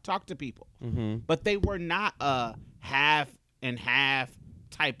were. I've talked to people. Mm-hmm. But they were not a half and half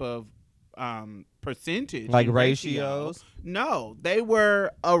type of percentage. Like in ratios? No, they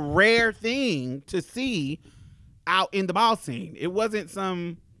were a rare thing to see out in the ball scene. It wasn't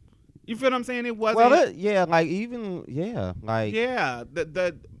some, you feel what I'm saying? It wasn't. Well,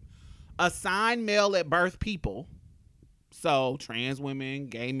 The assigned male at birth people, so trans women,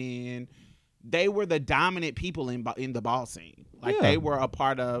 gay men, they were the dominant people in the ball scene. Like they were a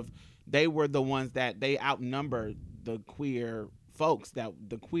part of. They were the ones that they outnumbered the queer folks, that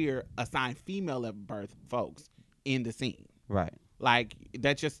the queer assigned female at birth folks in the scene. Right. Like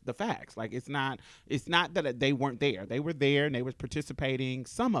that's just the facts. Like it's not that they weren't there. They were there and they were participating,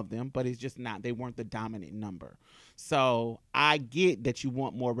 some of them, but it's just not, they weren't the dominant number. So I get that you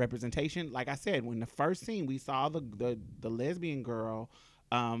want more representation. Like I said, when the first scene we saw the lesbian girl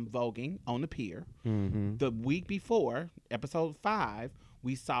voguing on the pier. Mm-hmm. The week before, episode 5,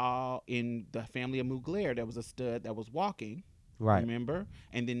 we saw in the family of Mugler there was a stud that was walking. Right. Remember?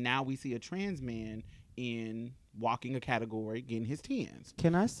 And then now we see a trans man in walking a category getting his 10s.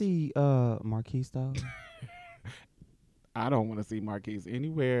 Can I see Marquise though? I don't want to see Marquise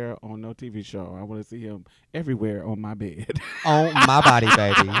anywhere on no TV show. I want to see him everywhere on my bed. On my body,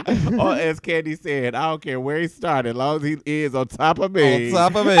 baby. Or as Candy said, I don't care where he started, as long as he is on top of me. On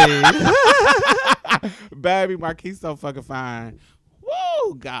top of me. Baby, Marquise so fucking fine.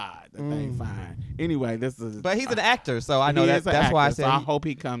 Woo, God, that thing fine. Anyway, this is. But he's an actor, so I know that's actor, why I said. So I hope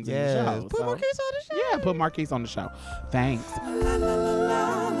he comes in the show. Put Marquise on the show. Yeah, put Marquise on the show. Thanks.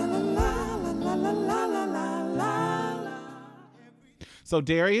 So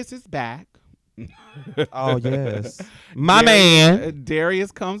Darius is back. Oh yes, my man.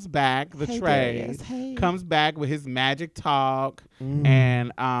 Darius comes back. The trade comes back with his magic talk,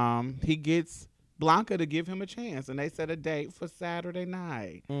 and he gets Blanca to give him a chance, and they set a date for Saturday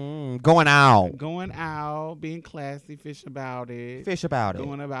night. Going out, being classy, fish about it,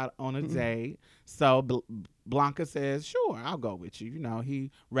 going about on a date. So Blanca says, "Sure, I'll go with you." You know,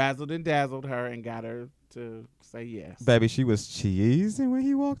 he razzled and dazzled her and got her to say yes. Baby, she was cheesy when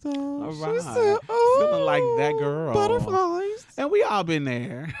he walked off. All right. She said, Feeling like that girl. Butterflies. And we all been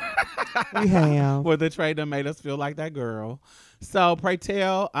there. We have. Where the trader made us feel like that girl. So Pray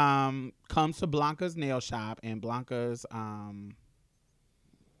Tell comes to Blanca's nail shop, and Blanca's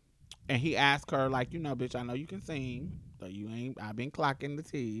and he asked her, like, you know, bitch, I know you can sing. So you ain't, I've been clocking the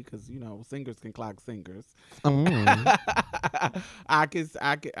T, because, you know, singers can clock singers. I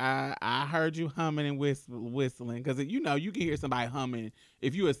heard you humming and whistling, because, you know, you can hear somebody humming.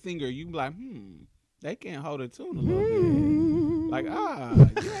 If you a singer, you can be like, they can't hold a tune a little bit. Like,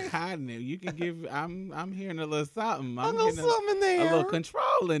 you ain't hiding it. You can give, I'm hearing a little something. I'm a little something there. A little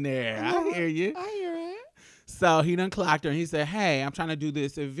control in there. I hear you. I hear it. So he done clocked her, and he said, hey, I'm trying to do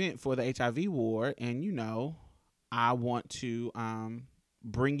this event for the HIV ward, and, you know, I want to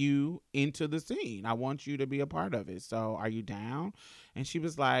bring you into the scene. I want you to be a part of it. So are you down? And she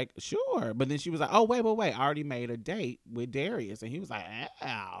was like, sure. But then she was like, oh, wait. I already made a date with Darius. And he was like,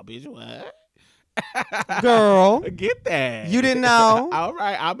 oh, bitch, what? Girl. Get that. You didn't know? All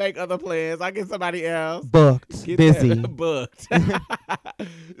right. I'll make other plans. I'll get somebody else. Booked. Busy. Booked.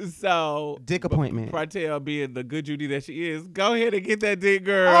 So. Dick appointment. Pratel, being the good Judy that she is, go ahead and get that dick,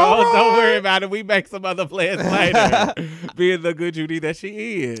 girl. Right. Don't worry about it. We make some other plans later. Being the good Judy that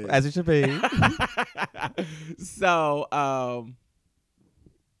she is. As it should be. So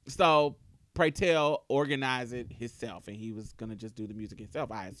Pray Tell organized it himself, and he was gonna just do the music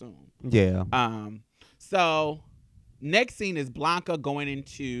himself, I assume. Yeah. So next scene is Blanca going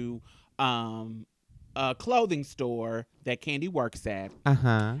into a clothing store that Candy works at.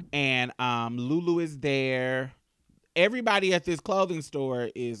 And Lulu is there. Everybody at this clothing store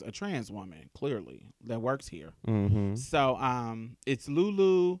is a trans woman, clearly, that works here. Mm-hmm. So it's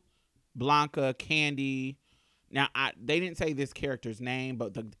Lulu, Blanca, Candy, Now, they didn't say this character's name,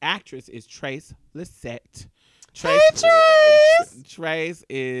 but the actress is Trace Lysette. Trace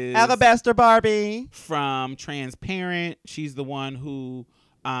is Alabaster Barbie from Transparent. She's the one who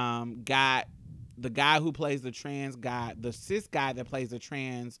got the guy who plays the trans guy, the cis guy that plays the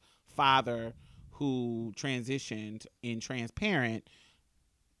trans father who transitioned in Transparent.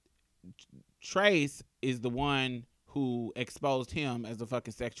 Trace is the one who exposed him as a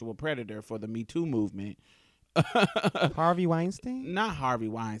fucking sexual predator for the Me Too movement. Harvey Weinstein? Not Harvey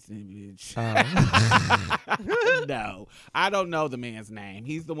Weinstein, bitch. Oh. No, I don't know the man's name.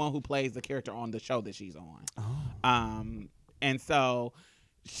 He's the one who plays the character on the show that she's on. Oh. And so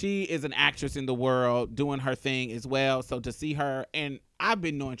she is an actress in the world doing her thing as well. So to see her, and I've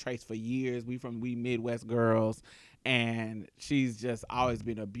been knowing Trace for years. We Midwest girls, and she's just always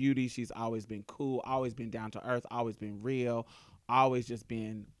been a beauty. She's always been cool, always been down to earth, always been real, always just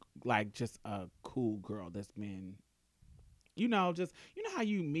been like just a cool girl that's been, just how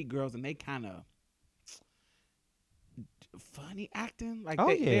you meet girls and they kind of funny acting, like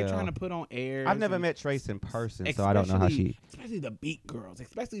they're trying to put on airs. I've never met Trace in person, so I don't know how she. Especially the beat girls,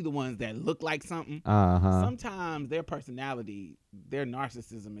 especially the ones that look like something. Sometimes their personality, their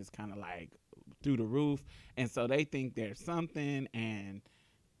narcissism is kind of like through the roof, and so they think they're something, and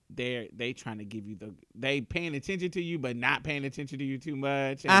they trying to give you they paying attention to you but not paying attention to you too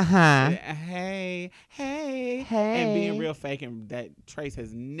much. And, hey, and being real fake. And that Trace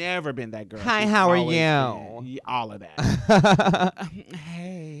has never been that girl. Hi, how are you? All of that.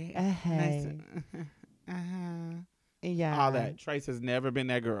 Hey. Nice. Yeah. All that. Trace has never been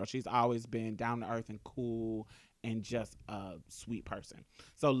that girl. She's always been down to earth and cool and just a sweet person.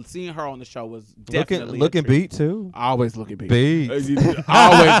 So seeing her on the show was definitely looking beat too. Always looking beat. Beat. Always looking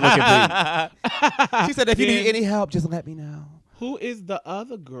beat. She said, if you need any help, just let me know. Who is the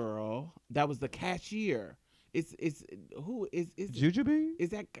other girl that was the cashier? It's Jujubee? Is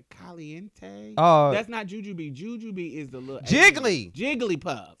that Caliente? Oh, that's not Jujubee. Jujubee is the little Jiggly.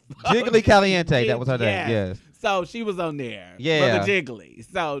 Jigglypuff. Jiggly Caliente. That was her name. Yes. So she was on there. Yeah. For the Jiggly.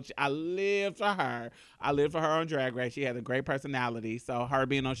 So I lived for her. I lived for her on Drag Race. She had a great personality. So her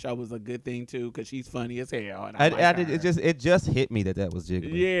being on show was a good thing too, because she's funny as hell. And it just hit me that was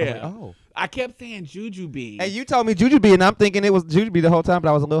Jiggly. Yeah. Like, oh. I kept saying Jujubee. And you told me Jujubee, and I'm thinking it was Jujubee the whole time, but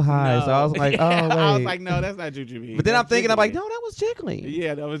I was a little high. No. So I was like, oh, wait. I was like, no, that's not Jujubee. But then that's I'm thinking, Jiggly. I'm like, no, that was Jiggly.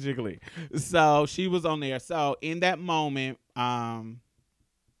 Yeah, that was Jiggly. So she was on there. So in that moment,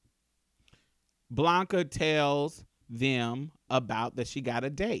 Blanca tells them about that she got a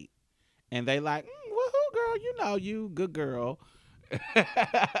date. And they like, woohoo, girl, you good girl.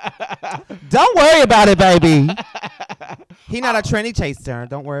 Don't worry about it, baby. He not a tranny chaser.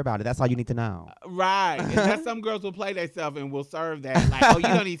 Don't worry about it. That's all you need to know. Right. And that's some girls will play themselves and will serve that. Like, oh, you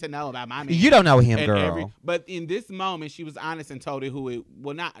don't need to know about my man. You don't know him, girl. But in this moment, she was honest and told it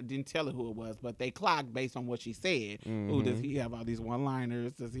didn't tell her who it was, but they clocked based on what she said. Mm-hmm. Ooh, does he have all these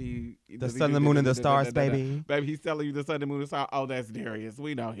one-liners? The sun, the moon, and the stars, baby. Baby, he's telling you the sun, the moon, and the stars. Oh, that's Darius.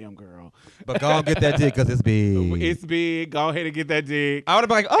 We know him, girl. But go and get that dick because it's big. It's big. Go ahead and get that dick. I would have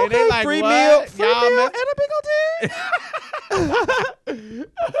been like, okay, like, free what? meal, and a big old dick.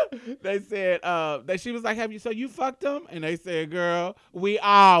 They said she was like, so you fucked him? And they said, girl, we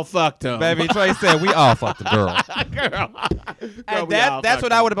all fucked him. Baby, Trey said we all fucked the girl. girl, and that's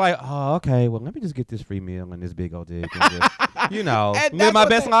what I would have been like, oh, okay, well, let me just get this free meal and this big old dick and just, live my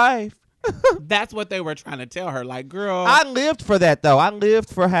best life. That's what they were trying to tell her. Like, girl, I lived for that though. I lived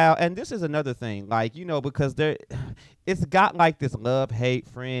for how, and this is another thing, like, because it's got like this love, hate,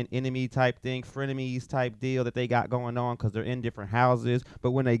 friend, enemy type thing, frenemies type deal that they got going on because they're in different houses.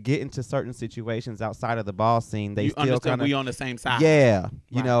 But when they get into certain situations outside of the ball scene, they still kind of, we on the same side. Yeah,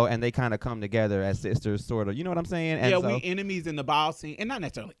 right. And they kind of come together as sisters, sort of. You know what I'm saying? And yeah, we enemies in the ball scene, and not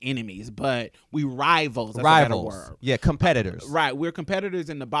necessarily enemies, but we rivals. That's rivals. A better word. Yeah, competitors. Right, we're competitors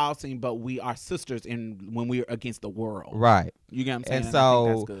in the ball scene, but we are sisters when we're against the world. Right. You get what I'm saying? And so I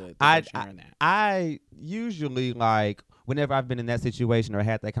think that's good. I usually like. Whenever I've been in that situation or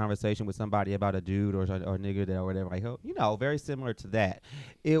had that conversation with somebody about a dude or nigga or whatever, like, very similar to that.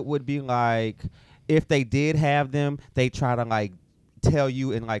 It would be like if they did have them, they try to like tell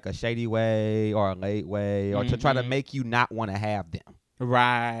you in like a shady way or a late way or to try to make you not want to have them.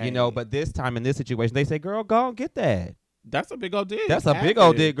 Right. But this time in this situation, they say, girl, go and get that. That's a big old dick. That's a big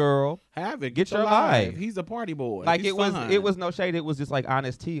old dick, girl. Have it. Get your life. He's a party boy. Like it was no shade. It was just like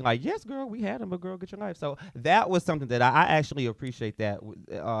honest tea. Like, yes, girl, we had him, but girl, get your life. So that was something that I actually appreciate that.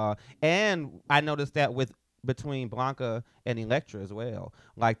 And I noticed that between Blanca and Elektra as well.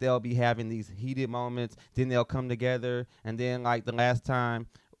 Like they'll be having these heated moments, then they'll come together, and then like the last time,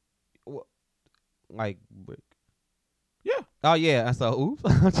 like Yeah. Oh yeah. So oops,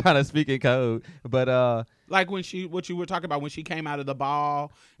 I'm trying to speak in code, but Like what you were talking about when she came out of the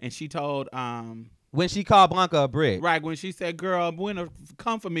ball and she told when she called Blanca a brick, right, when she said, "Girl,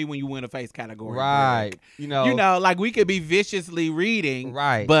 come for me when you win a face category." right? Brick. You You know, know, like we could be viciously reading,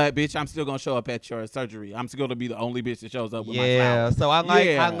 right? but bitch, I'm still gonna show up at your surgery. I'm still gonna be the only bitch that shows up with my Yeah. flowers. So I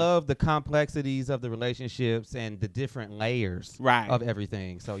Yeah. love the complexities of the relationships and the different layers Right. of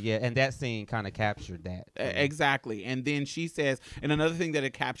everything. So yeah, and that scene kind of captured that. for me. Exactly. And then she says, and another thing that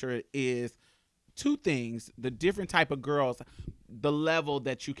it captured is two things: the different type of girls, the level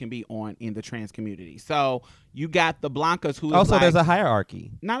that you can be on in the trans community. So you got the Blancas who is Also, like, there's a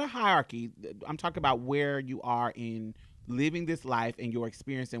hierarchy. not a hierarchy. I'm talking about where you are in living this life and your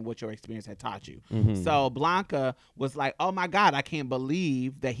experience and what your experience had taught you. Mhm. So Blanca was like, "Oh my God, I can't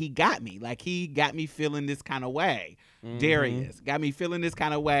believe that he got me. Like he got me feeling this kind of way. Darius got me feeling this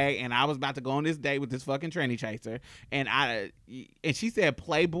kind of way, and I was about to go on this date with this fucking tranny chaser, and she said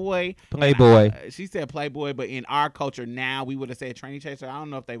Playboy. She said Playboy, but in our culture now we would have said tranny chaser. I don't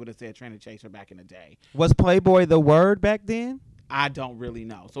know if they would have said tranny chaser back in the day. Was Playboy the word back then? I don't really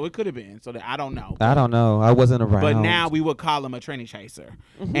know. So it could have been. So that I don't know. I don't know. I wasn't around. But now we would call him a tranny chaser.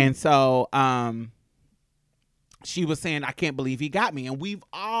 And so she was saying, I can't believe he got me. And we've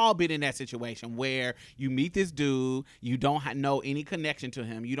all been in that situation where you meet this dude, you don't know any connection to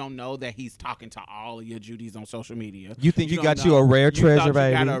him. You don't know that he's talking to all of your Judies on social media. You think you don't got know. you a rare You treasure, thought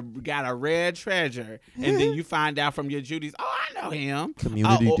baby? You got a rare treasure. And then you find out from your Judies, oh, I know him.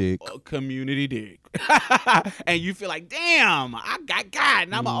 Community dick. Community dick. And you feel like, damn, I got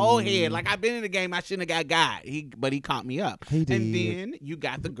and I'm an old head. Like I've been in the game, I shouldn't have got. But he caught me up. He did. And then you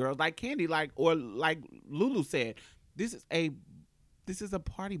got the girls like Candy, like Lulu said, this is a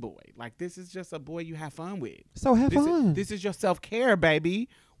party boy. Like this is just a boy you have fun with. So have fun. This is your self-care, baby.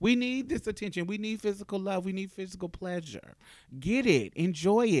 We need this attention. We need physical love. We need physical pleasure. Get it.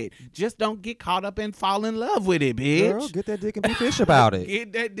 Enjoy it. Just don't get caught up and fall in love with it, bitch. Girl, get that dick and be fish about it.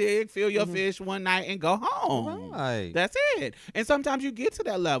 Get that dick, fill your fish one night and go home. Right. That's it. And sometimes you get to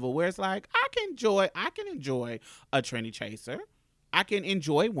that level where it's like, I can enjoy a tranny chaser. I can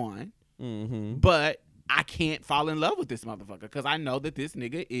enjoy one. Mm-hmm. But I can't fall in love with this motherfucker because I know that this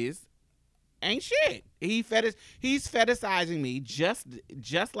nigga ain't shit. He's fetishizing me just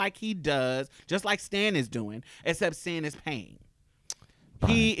like he does, just like Stan is doing, except Stan is paying.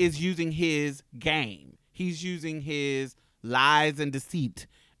 Right. He is using his game. He's using his lies and deceit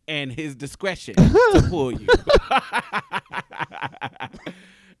and his discretion to pull you.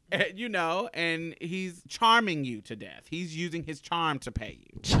 And he's charming you to death. He's using his charm to pay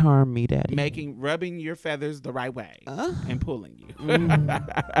you. Charm me, daddy. Rubbing your feathers the right way and pulling you.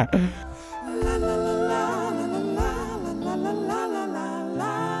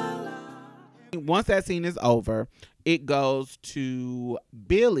 Once that scene is over, it goes to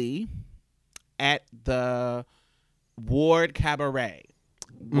Billy at the Ward Cabaret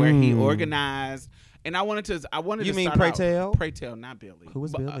where he organized. And I wanted to. You mean start Pray out, Tell? Pray Tell, not Billy. Who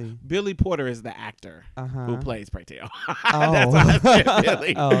is Billy? Billy Porter is the actor who plays Pray Tell. Oh. That's why I said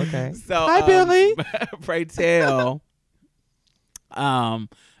Billy. Oh, okay. So hi, Billy. Pray Tell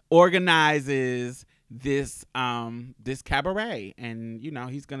organizes this cabaret, and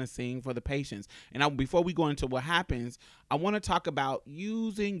he's gonna sing for the patients. And before we go into what happens, I want to talk about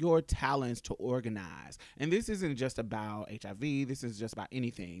using your talents to organize. And this isn't just about HIV. This is just about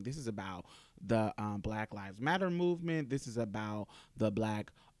anything. This is about the Black Lives Matter movement. This is about the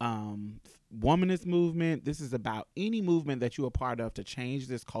Black womanist movement. This is about any movement that you're a part of to change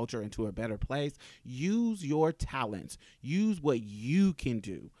this culture into a better place. Use your talents. Use what you can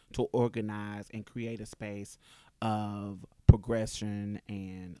do to organize and create a space of progression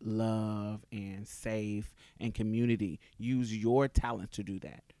and love and safe and community. Use your talent to do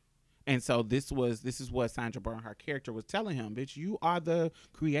that. And so this is what Sandra Bernhard character was telling him, bitch, you are the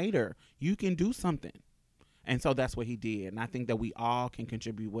creator. You can do something. And so that's what he did. And I think that we all can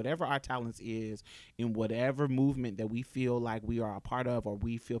contribute whatever our talents is in whatever movement that we feel like we are a part of or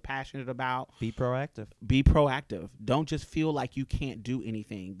we feel passionate about. Be proactive. Be proactive. Don't just feel like you can't do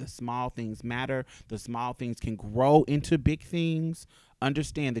anything. The small things matter. The small things can grow into big things.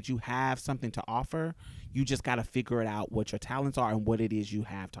 Understand that you have something to offer. You just got to figure it out what your talents are and what it is you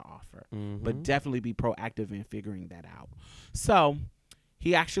have to offer. Mm-hmm. But definitely be proactive in figuring that out. So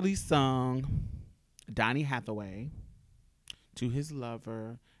he actually sung Donny Hathaway to his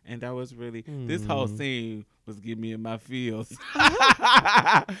lover, and that was really this whole scene was getting me in my feels. This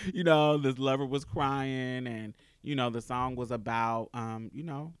lover was crying, and the song was about,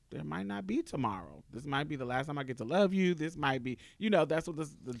 there might not be tomorrow. This might be the last time I get to love you. This might be, that's what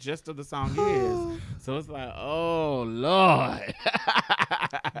the gist of the song is. So it's like, oh, Lord.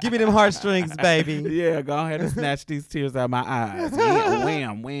 Give me them heartstrings, baby. Yeah, go ahead and snatch these tears out of my eyes. Yeah,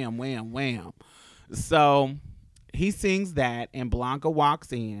 wham, wham, wham, wham. So he sings that, and Blanca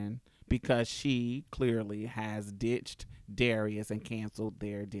walks in because she clearly has ditched Darius and canceled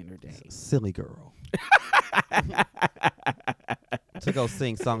their dinner date. Silly girl. To go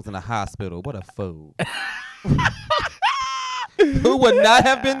sing songs in a hospital. What a fool. Who would not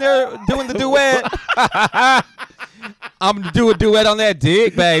have been there doing the duet? I'm gonna do a duet on that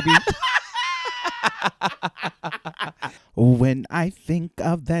dick, baby. When I think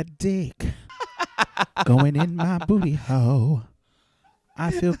of that dick going in my booty hole,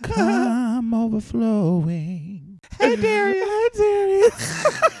 I feel cum overflowing. Hey, Darius. Hey, Darius.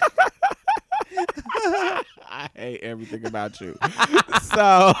 I hate everything about you.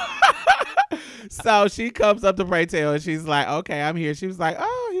 So she comes up to Pray Tell, and she's like, okay, I'm here. She was like,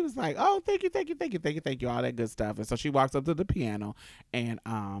 oh, he was like, oh, thank you, all that good stuff. And so she walks up to the piano, and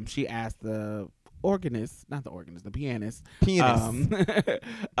she asked the pianist,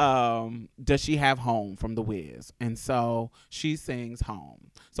 does she have Home from The Wiz? And so she sings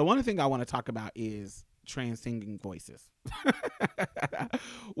Home. So one of the things I want to talk about is trans singing voices.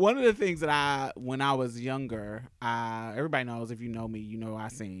 One of the things that when I was younger, everybody knows, if you know me, you know I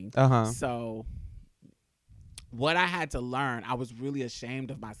sing. So what I had to learn, I was really ashamed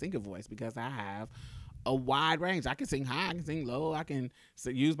of my singing voice because I have a wide range. I can sing high, I can sing low, I can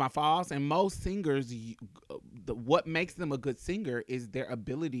use my false. And most singers, what makes them a good singer is their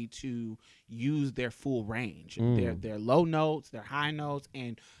ability to use their full range, their low notes, their high notes,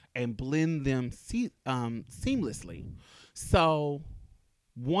 and blend them seamlessly. So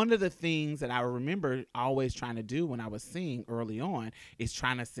one of the things that I remember always trying to do when I was singing early on is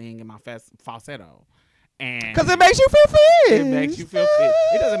trying to sing in my falsetto. Because it makes you feel fish. It makes you feel fish.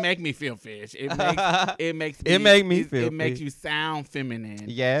 It doesn't make me feel fish. It makes you sound feminine.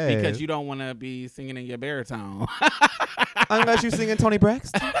 Yeah. Because you don't want to be singing in your baritone. Unless you're singing Tony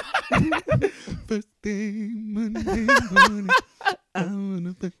Braxton. First thing Monday morning, I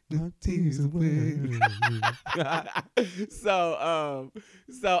wanna put my tears away. So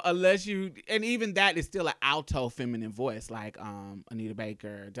unless you, and even that is still an alto feminine voice, like Anita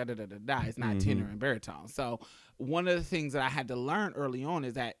Baker, It's not tenor and baritone. So one of the things that I had to learn early on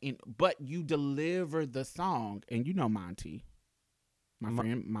is that but you deliver the song, and Monty.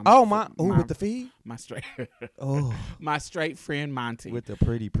 With the feed? My straight my straight friend Monty. With the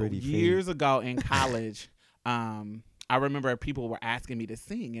pretty feed. Years ago in college, I remember people were asking me to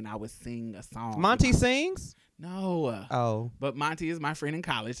sing, and I would sing a song. Monty sings? No. Oh. But Monty is my friend in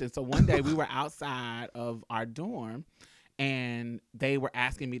college. And so one day we were outside of our dorm, and they were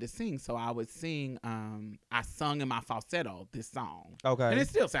asking me to sing. So I would sing, I sung in my falsetto this song. Okay. And it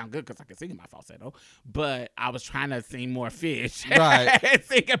still sounded good because I could sing in my falsetto. But I was trying to sing more fish. Right. And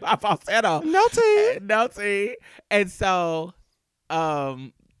sing in my falsetto. No tea. And so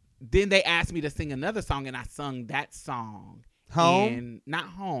then they asked me to sing another song, and I sung that song. Home? And not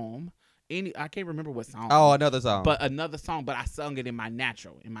Home. I can't remember what song. Oh, another song. But another song, but I sung it in my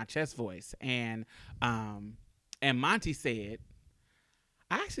chest voice. And Monty said,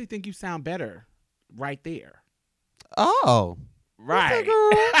 I actually think you sound better right there. Oh. Right.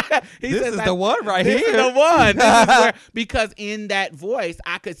 This is the one right here. This is the one. Because in that voice,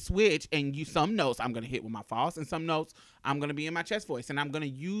 I could switch, and some notes I'm going to hit with my false, and some notes I'm going to be in my chest voice, and I'm going to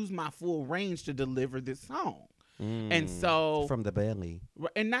use my full range to deliver this song. And so from the belly.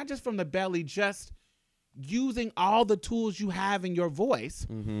 And not just from the belly, just using all the tools you have in your voice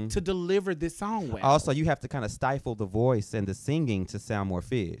to deliver this song well. Also, you have to kind of stifle the voice and the singing to sound more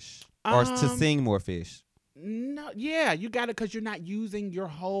fish, or to sing more fish. No, yeah, you got it, because you're not using your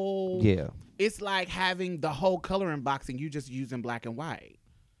whole. Yeah, it's like having the whole coloring box and you just using black and white.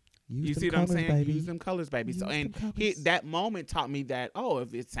 You see what I'm saying? Baby. Use them colors, baby. That moment taught me that,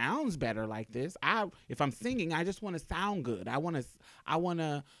 if it sounds better like this, if I'm singing, I just want to sound good. I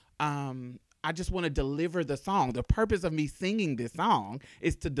just want to deliver the song. The purpose of me singing this song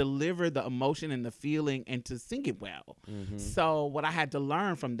is to deliver the emotion and the feeling and to sing it well. So what I had to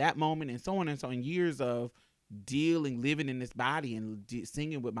learn from that moment, and so on and so on, years of living in this body and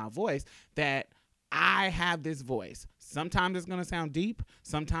singing with my voice, that I have this voice. Sometimes it's going to sound deep.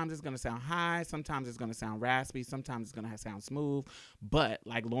 Sometimes it's going to sound high. Sometimes it's going to sound raspy. Sometimes it's going to sound smooth. But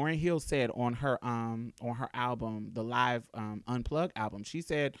like Lauryn Hill said on her album, the live Unplugged album, she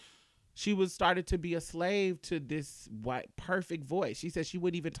said she was started to be a slave to this perfect voice. She said she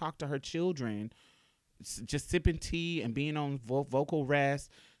wouldn't even talk to her children just sipping tea and being on vocal rest.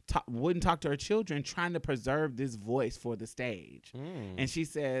 Wouldn't talk to her children, trying to preserve this voice for the stage. And she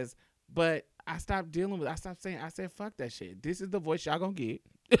says, but I stopped saying, I said, fuck that shit. This is the voice y'all gonna get.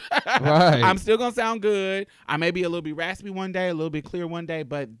 Right. I'm still gonna sound good. I may be a little bit raspy one day, a little bit clear one day,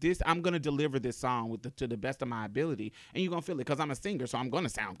 but I'm gonna deliver this song to the best of my ability, and you're gonna feel it because I'm a singer, so I'm gonna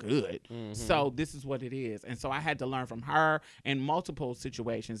sound good. So this is what it is. And so I had to learn from her in multiple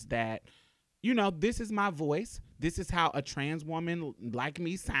situations that, this is my voice. This is how a trans woman like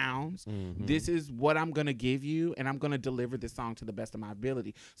me sounds. This is what I'm going to give you, and I'm going to deliver this song to the best of my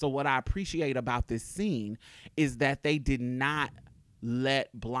ability. So what I appreciate about this scene is that they did not let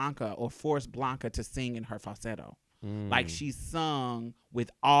Blanca or force Blanca to sing in her falsetto. Like, she sung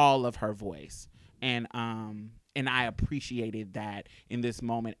with all of her voice. And I appreciated that in this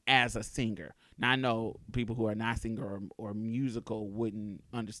moment as a singer. Now, I know people who are not singer or musical wouldn't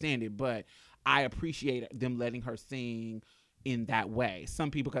understand it, but I appreciate them letting her sing in that way. Some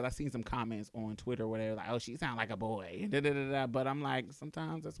people, because I've seen some comments on Twitter where they're like, oh, she sounds like a boy. But I'm like,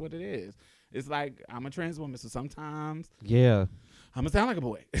 sometimes that's what it is. It's like, I'm a trans woman, so sometimes I'm going to sound like a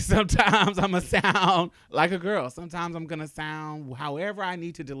boy. Sometimes I'm going to sound like a girl. Sometimes I'm going to sound however I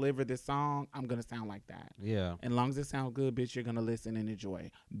need to deliver this song, I'm going to sound like that. Yeah. And as long as it sounds good, bitch, you're going to listen and enjoy.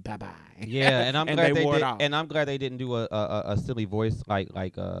 Bye-bye. Yeah, and I'm glad they didn't do a silly voice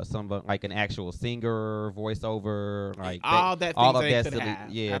like an actual singer voiceover, like all that silly. Have.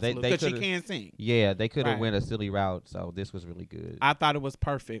 Yeah, absolutely. Because she can sing. Yeah, they could have went a silly route, so this was really good. I thought it was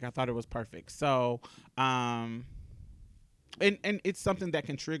perfect. So, and it's something that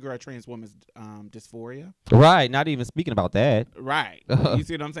can trigger a trans woman's dysphoria. Right. Not even speaking about that. Right. You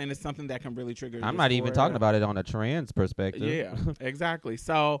see what I'm saying? It's something that can really trigger. I'm not even talking about it on a trans perspective. Yeah, exactly.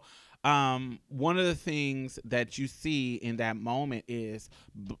 So, one of the things that you see in that moment is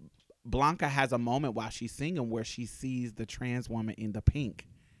Blanca has a moment while she's singing where she sees the trans woman in the pink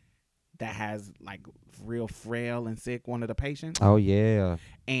that has like real frail and sick, one of the patients. Oh yeah.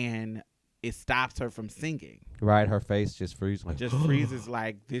 And it stops her from singing. Right, her face just freezes. Freezes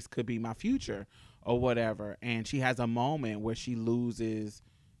like, this could be my future or whatever. And she has a moment where she loses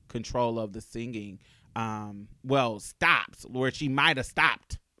control of the singing. Stops, where she might have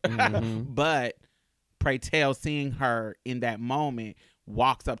stopped. But Pray Tell, seeing her in that moment,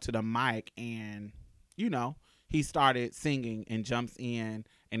 walks up to the mic and, he started singing and jumps in,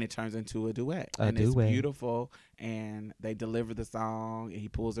 and it turns into a duet. It's beautiful, and they deliver the song, and he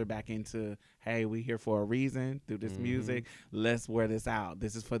pulls her back into, hey, we here for a reason through this music. Let's wear this out.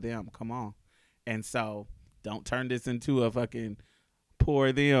 This is for them. Come on. And so don't turn this into a fucking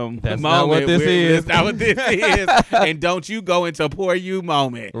poor them That's moment. Not what this is. That's not what this is. And don't you go into a poor you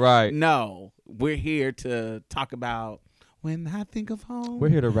moment. Right. No. We're here to talk about, when I think of home, we're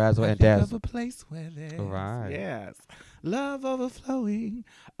here to razzle and dazzle. Of a place where there's right. love overflowing.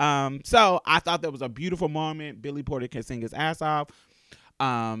 So I thought that was a beautiful moment. Billy Porter can sing his ass off.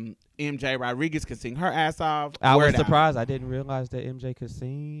 MJ Rodriguez can sing her ass off. I was surprised. I didn't realize that MJ could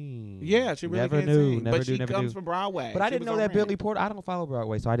sing. Yeah, she really can sing. But she comes from Broadway. But I didn't know that Billy Porter. I don't follow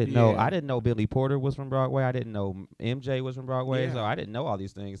Broadway, so I didn't know. I didn't know Billy Porter was from Broadway. I didn't know MJ was from Broadway. So I didn't know all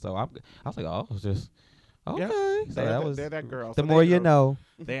these things. So I was like, oh, it's just. Okay, so they're that girl. The more you know.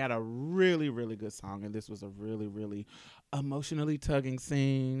 They had a really, really good song, and this was a really, really emotionally tugging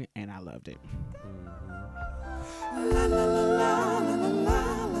scene, and I loved it.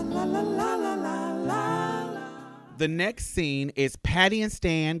 The next scene is Patty and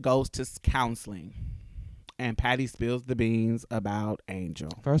Stan goes to counseling, and Patty spills the beans about Angel.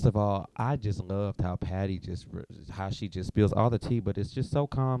 First of all, I just loved how Patty how she just spills all the tea, but it's just so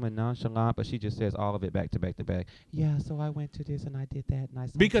calm and nonchalant, but she just says all of it back to back to back. Yeah, so I went to this and I did that.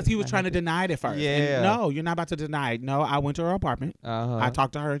 And because he was trying to deny it at first. Yeah. And no, you're not about to deny it. No, I went to her apartment. I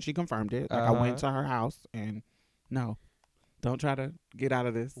talked to her and she confirmed it. I went to her house, and no. Don't try to get out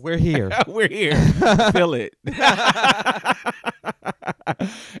of this. We're here. We're here. Feel it.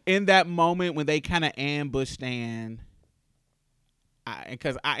 In that moment when they kind of ambush Stan,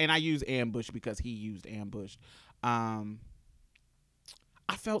 I use ambush because he used ambush. I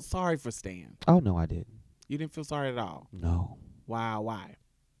felt sorry for Stan. Oh, no, I didn't. You didn't feel sorry at all? No. Why?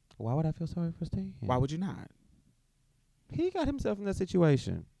 Why would I feel sorry for Stan? Why would you not? He got himself in that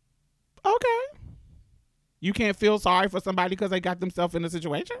situation. Okay. You can't feel sorry for somebody because they got themselves in a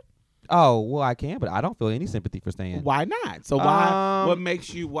situation? Oh, well, I can, but I don't feel any sympathy for Stan. Why not? So why? What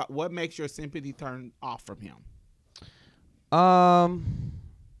makes your sympathy turn off from him? I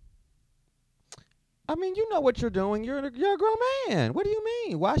mean, you know what you're doing. You're a grown man. What do you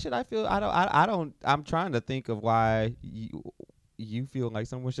mean? Why should I feel? I'm trying to think of why you feel like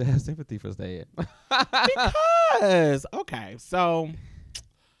someone should have sympathy for Stan. Because, okay, so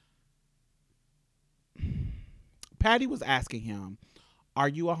Patty was asking him, are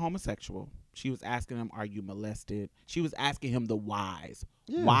you a homosexual? She was asking him, are you molested? She was asking him the whys.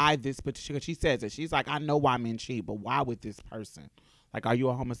 Yeah. Why this particular, she says it. She's like, I know why men cheat, but why with this person? Like, are you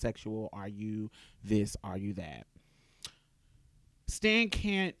a homosexual? Are you this? Are you that? Stan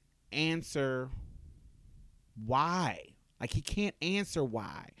can't answer why. Like, he can't answer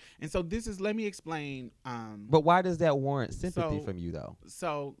why. And so this is, let me explain. But why does that warrant sympathy from you, though?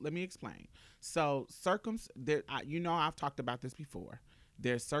 So let me explain. So you know, I've talked about this before.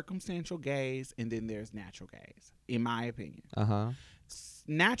 There's circumstantial gays, and then there's natural gays, in my opinion.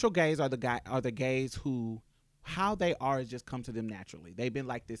 Natural gays are the gays who, how they are is just come to them naturally. They've been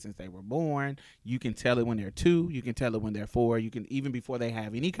like this since they were born. You can tell it when they're 2. You can tell it when they're 4. You can, even before they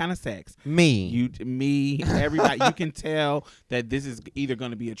have any kind of sex. Everybody. You can tell that this is either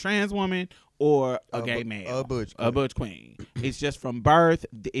going to be a trans woman or a gay male, a butch queen. It's just from birth.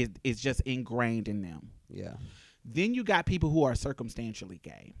 It's just ingrained in them. Yeah. Then you got people who are circumstantially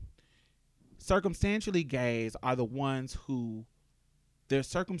gay. Circumstantially gays are the ones who their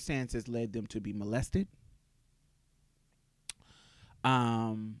circumstances led them to be molested.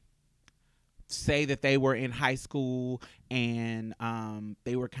 Say that they were in high school and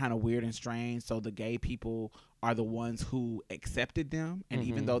they were kind of weird and strange, so the gay people are the ones who accepted them, and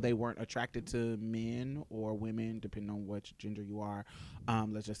even though they weren't attracted to men or women, depending on what gender you are,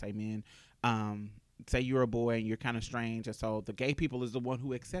 let's just say men, say you're a boy and you're kind of strange, and so the gay people is the one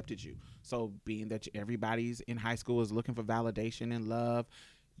who accepted you. So being that everybody's in high school is looking for validation and love,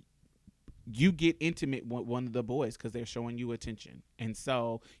 you get intimate with one of the boys because they're showing you attention. And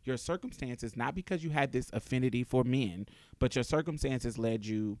so your circumstances, not because you had this affinity for men, but your circumstances led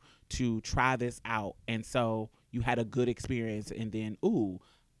you to try this out. And so you had a good experience, and then, ooh,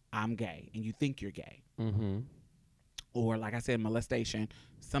 I'm gay, and you think you're gay. Or like I said, molestation,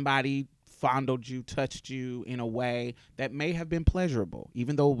 somebody fondled you, touched you in a way that may have been pleasurable.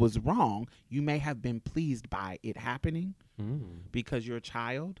 Even though it was wrong, you may have been pleased by it happening because you're a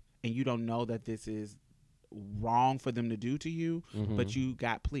child and you don't know that this is wrong for them to do to you, but you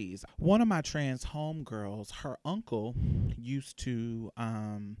got pleased. One of my trans homegirls, her uncle used to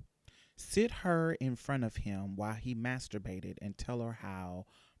sit her in front of him while he masturbated and tell her how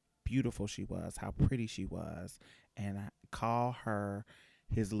beautiful she was, how pretty she was, and call her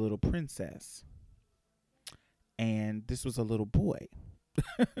his little princess. And this was a little boy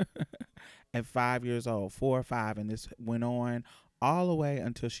at 5 years old, 4 or 5, and this went on all the way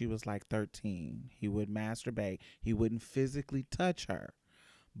until she was like 13. He would masturbate. He wouldn't physically touch her,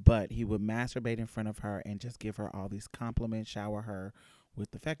 but he would masturbate in front of her and just give her all these compliments, shower her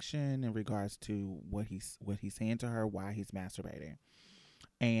with affection in regards to what he's saying to her while he's masturbating.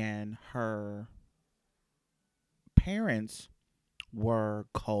 And her parents were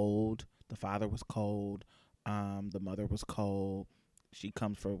cold. The father was cold. The mother was cold. She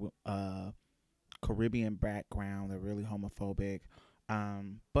comes from a Caribbean background. They're really homophobic.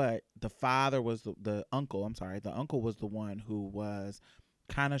 But the father was the uncle. I'm sorry. The uncle was the one who was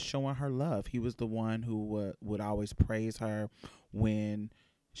kind of showing her love. He was the one who would always praise her when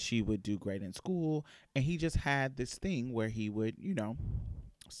she would do great in school. And he just had this thing where he would,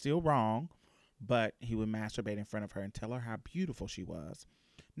 still wrong, but he would masturbate in front of her and tell her how beautiful she was.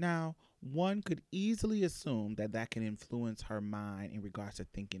 Now, one could easily assume that that can influence her mind in regards to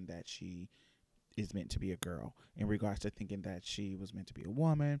thinking that she is meant to be a girl, in regards to thinking that she was meant to be a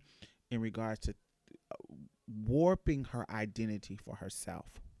woman, in regards to warping her identity for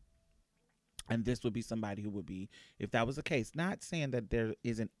herself. And this would be somebody who would be, if that was the case, not saying that there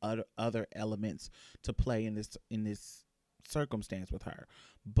isn't other elements to play in this circumstance with her,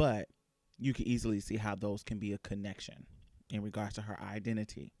 but you can easily see how those can be a connection in regards to her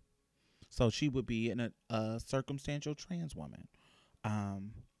identity. So she would be a circumstantial trans woman.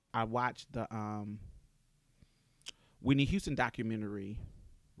 I watched the Whitney Houston documentary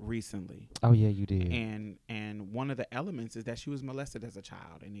recently. Oh yeah, you did. And one of the elements is that she was molested as a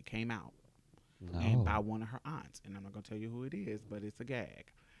child, and it came out, No. and by one of her aunts. And I'm not gonna tell you who it is, but it's a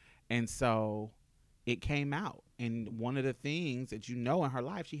gag. And so it came out, and one of the things that in her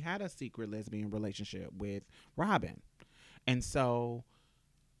life, she had a secret lesbian relationship with Robin. And so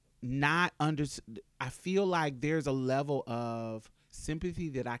I feel like there's a level of sympathy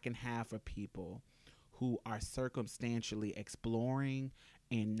that I can have for people who are circumstantially exploring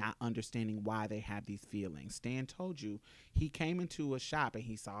and not understanding why they have these feelings. Stan told you he came into a shop and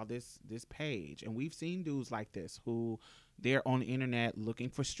he saw this page, and we've seen dudes like this who they're on the internet looking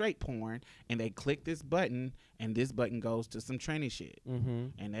for straight porn, and they click this button, and this button goes to some tranny shit,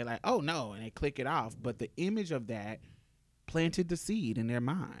 and they're like, oh no, and they click it off. But the image of that planted the seed in their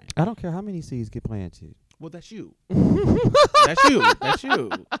mind. I don't care how many seeds get planted. Well, that's you. That's you. That's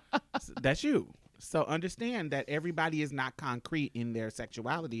you. That's you. So understand that everybody is not concrete in their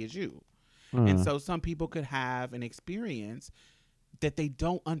sexuality as you. And so some people could have an experience that they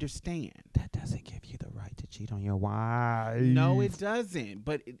don't understand. That doesn't give you the right to cheat on your wife. No, it doesn't.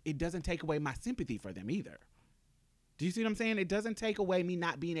 But it doesn't take away my sympathy for them either. Do you see what I'm saying? It doesn't take away me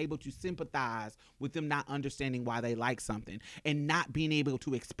not being able to sympathize with them not understanding why they like something and not being able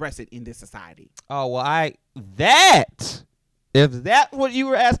to express it in this society. Oh, well, if that's what you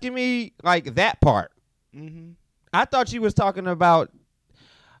were asking me, like that part. Mm-hmm. I thought you was talking about,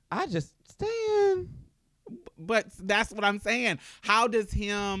 I just stand. But that's what I'm saying. How does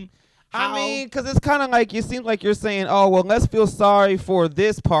him... I mean, because it's kind of like, it seems like you're saying, oh, well, let's feel sorry for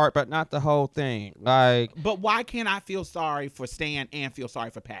this part, but not the whole thing. Like, but why can't I feel sorry for Stan and feel sorry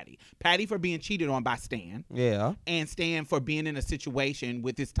for Patty? Patty for being cheated on by Stan. Yeah. And Stan for being in a situation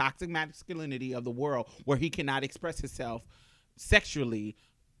with this toxic masculinity of the world where he cannot express himself sexually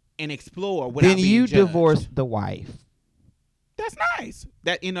and explore without being judged. Then you divorce the wife. That's nice.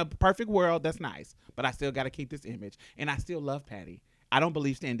 That in a perfect world, that's nice. But I still got to keep this image. And I still love Patty. I don't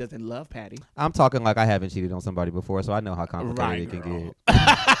believe Stan doesn't love Patty. I'm talking like I haven't cheated on somebody before, so I know how complicated it can get.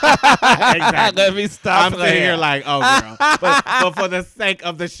 Exactly. Let me stop. I'm sitting here like, oh, girl. But for the sake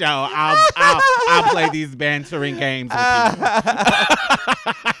of the show, I'll play these bantering games with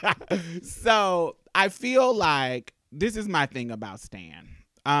you. So I feel like this is my thing about Stan.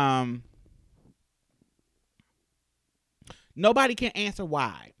 Nobody can answer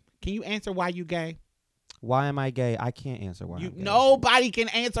why. Can you answer why you gay? Why am I gay? I can't answer why I'm gay. Nobody can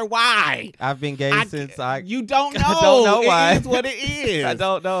answer why. I've been gay since You don't know. I don't know why. It is what it is. I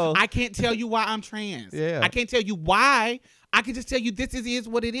don't know. I can't tell you why I'm trans. Yeah. I can't tell you why. I can just tell you this is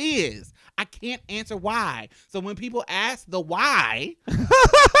what it is. I can't answer why. So when people ask the why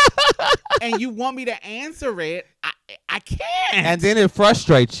and you want me to answer it, I can't. And then it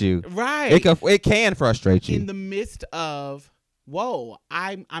frustrates you. Right. It can frustrate you. In the midst of, whoa,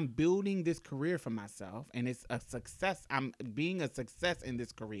 I'm building this career for myself, and it's a success. I'm being a success in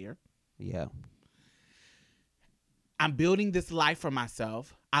this career. Yeah. I'm building this life for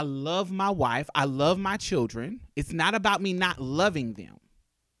myself. I love my wife. I love my children. It's not about me not loving them.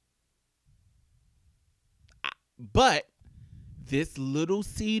 But this little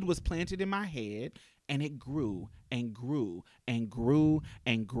seed was planted in my head, and it grew and grew and grew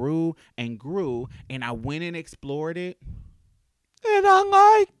and grew and grew, and I went and explored it. And I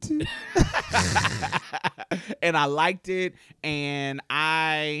liked it. And I liked it, and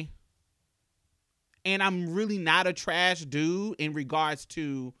I'm really not a trash dude in regards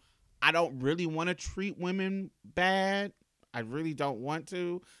to I don't really want to treat women bad. I really don't want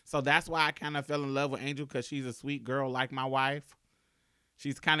to. So that's why I kind of fell in love with Angel, because she's a sweet girl like my wife.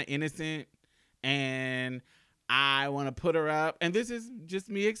 She's kind of innocent, and I want to put her up. And this is just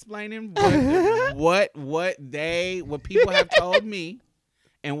me explaining what people have told me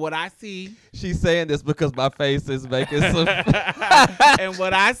and what I see. She's saying this because my face is making some. And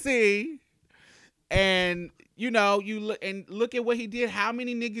what I see. And, you look at what he did. How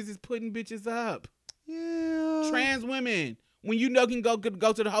many niggas is putting bitches up? Yeah. Trans women. When can go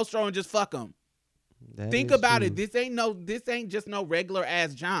to the whole store and just fuck them. Think about it. This ain't just no regular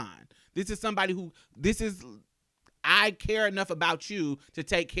ass John. This is somebody I care enough about you to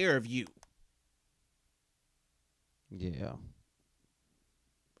take care of you. Yeah.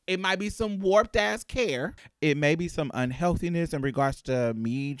 It might be some warped ass care. It may be some unhealthiness in regards to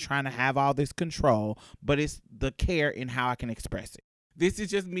me trying to have all this control, but it's the care in how I can express it. This is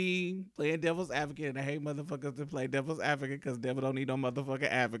just me playing devil's advocate, and I hate motherfuckers to play devil's advocate because devil don't need no motherfucking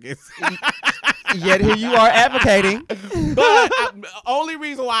advocates. Yet here you are advocating. But only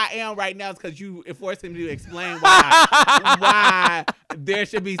reason why I am right now is because you forced him to explain why there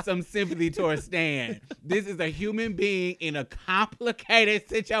should be some sympathy towards Stan. This is a human being in a complicated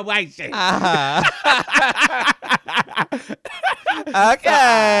situation.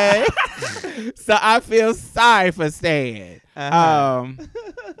 Okay. So I feel sorry for Stan.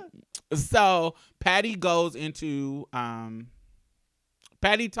 So Patty goes into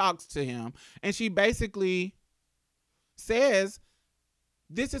Patty talks to him, and she basically says,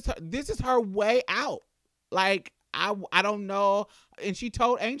 "This is her way out." Like I don't know. And she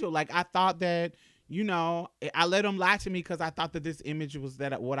told Angel, like, I thought that you know, I let them lie to me because I thought that this image was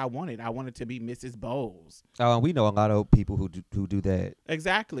what I wanted. I wanted to be Mrs. Bowles. We know a lot of people who do that.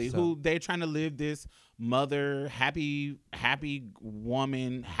 Exactly. So. Who they're trying to live this mother, happy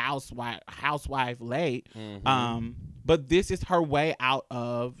woman, housewife late. Mm-hmm. But this is her way out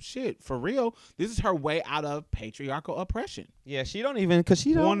of shit. For real, this is her way out of patriarchal oppression. Yeah, she don't even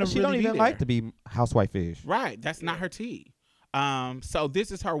like to be housewife-ish. Right. That's not her tea. So this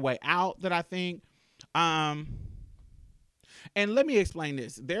is her way out that I think. And let me explain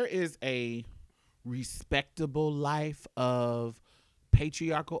this. There is a respectable life of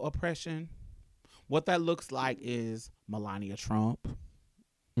patriarchal oppression. What that looks like is Melania Trump,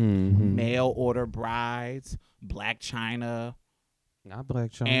 mail order brides, Blac Chyna, not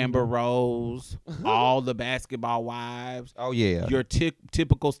Blac Chyna, Amber Rose, all the basketball wives. Oh yeah, your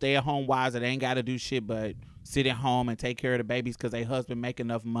typical stay-at-home wives that ain't got to do shit but sit at home and take care of the babies because their husband make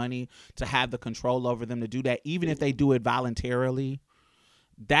enough money to have the control over them to do that, even if they do it voluntarily.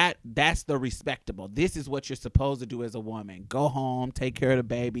 That's the respectable. This is what you're supposed to do as a woman. Go home, take care of the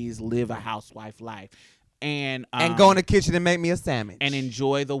babies, live a housewife life. And go in the kitchen and make me a sandwich. And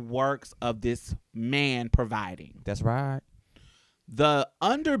enjoy the works of this man providing. That's right. The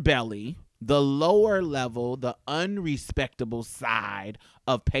underbelly, the lower level, the unrespectable side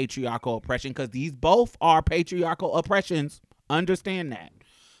of patriarchal oppression, because these both are patriarchal oppressions. Understand that.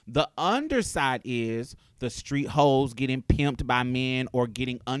 The underside is the street hoes getting pimped by men or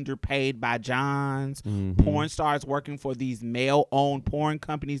getting underpaid by Johns. Porn stars working for these male-owned porn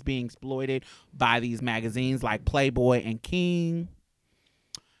companies being exploited by these magazines like Playboy and King.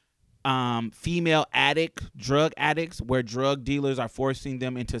 Female drug addicts, where drug dealers are forcing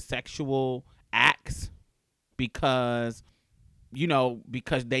them into sexual acts because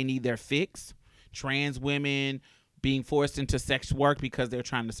they need their fix. Trans women being forced into sex work because they're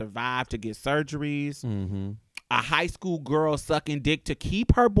trying to survive to get surgeries. A high school girl sucking dick to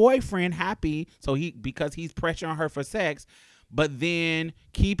keep her boyfriend happy, because he's pressuring her for sex, but then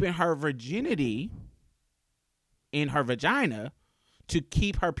keeping her virginity in her vagina to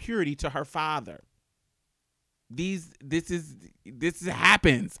keep her purity to her father. This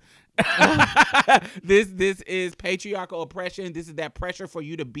happens. This is patriarchal oppression. This is that pressure for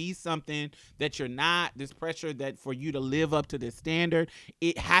you to be something that you're not. This pressure that for you to live up to this standard.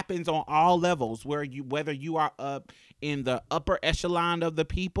 It happens on all levels, whether you are up in the upper echelon of the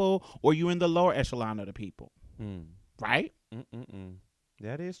people or you in the lower echelon of the people. Right?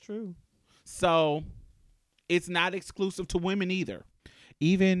 That is true. So it's not exclusive to women either.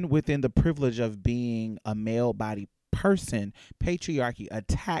 Even within the privilege of being a male-bodied person, patriarchy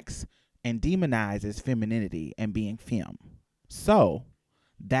attacks and demonizes femininity and being femme. So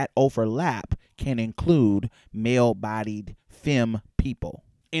that overlap can include male-bodied femme people.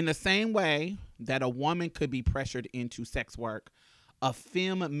 In the same way that a woman could be pressured into sex work, a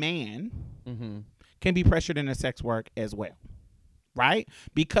femme man can be pressured into sex work as well. Right?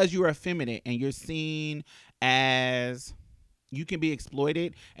 Because you're effeminate and you're seen as... You can be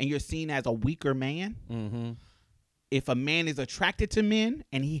exploited and you're seen as a weaker man. If a man is attracted to men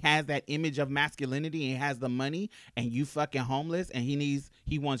and he has that image of masculinity and he has the money and you fucking homeless and he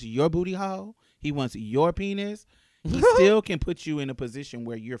wants your booty hole, he wants your penis, he still can put you in a position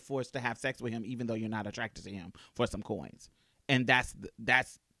where you're forced to have sex with him even though you're not attracted to him for some coins. And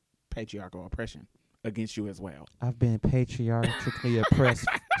that's patriarchal oppression against you as well. I've been patriarchally oppressed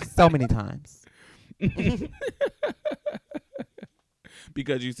so many times.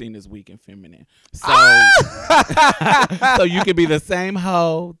 Because you've seen this weak and feminine. So so you can be the same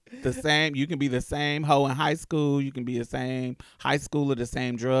hoe, you can be the same hoe in high school, you can be the same high schooler, the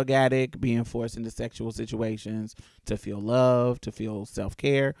same drug addict, being forced into sexual situations to feel love, to feel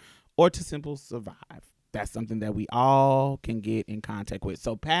self-care, or to simply survive. That's something that we all can get in contact with.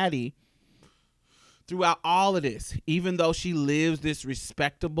 So Patty, throughout all of this, even though she lives this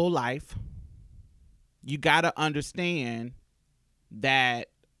respectable life, you got to understand that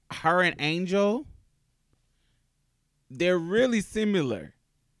her and Angel, they're really similar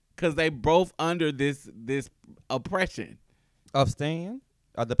because they both under this oppression of Stan,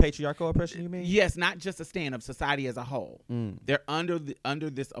 the patriarchal oppression. You mean? Yes, not just a stand of society as a whole. They're under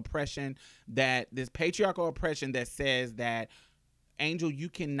this oppression, that this patriarchal oppression that says that Angel, you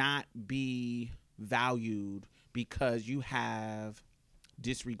cannot be valued because you have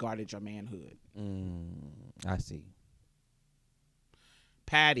disregarded your manhood. I see.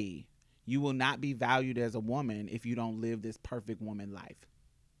 Patty, you will not be valued as a woman if you don't live this perfect woman life.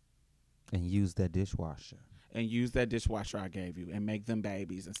 And use that dishwasher. I gave you and make them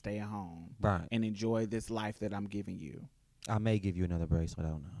babies and stay at home. Right. And enjoy this life that I'm giving you. I may give you another bracelet. I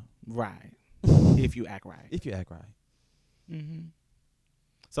don't know. Right. if you act right. If you act right. Mm-hmm.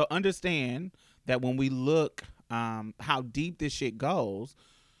 So understand that when we look how deep this shit goes,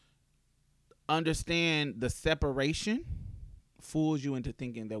 understand the separation fools you into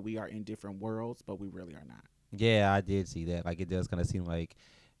thinking that we are in different worlds, but we really are not. Yeah, I did see that. Like, it does kind of seem like,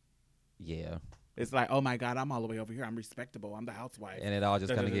 yeah. It's like, oh my God, I'm all the way over here. I'm respectable. I'm the housewife. And it all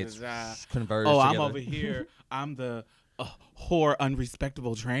just kind of gets converged Oh, together. I'm over here. I'm the whore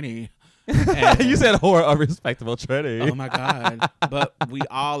unrespectable tranny. You said whore unrespectable tranny. Oh my God. But we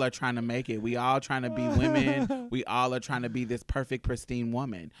all are trying to make it. We all trying to be women. We all are trying to be this perfect, pristine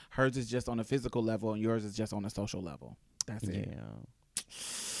woman. Hers is just on a physical level and yours is just on a social level. That's it. Yeah.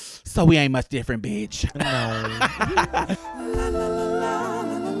 So we ain't much different, bitch. No.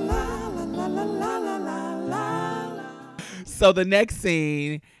 So the next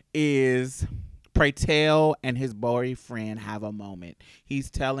scene is Praytel and his boyfriend have a moment. He's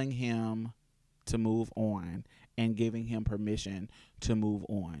telling him to move on and giving him permission to move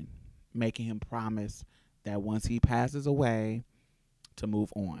on, making him promise that once he passes away, to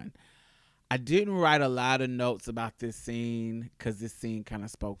move on. I didn't write a lot of notes about this scene because this scene kind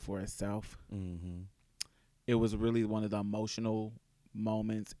of spoke for itself. Mm-hmm. It was really one of the emotional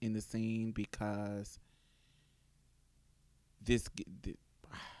moments in the scene because this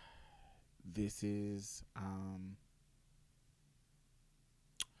is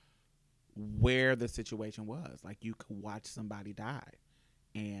where the situation was. Like, you could watch somebody die,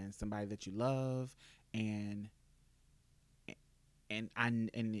 and somebody that you love, and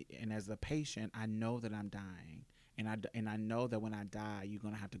as a patient, I know that I'm dying, and I know that when I die, you're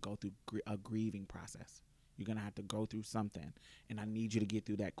gonna have to go through a grieving process. You're gonna have to go through something, and I need you to get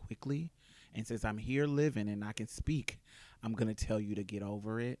through that quickly. And since I'm here living and I can speak, I'm gonna tell you to get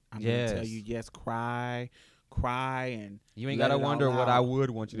over it. I'm gonna tell you, yes, cry, and you ain't gotta wonder what I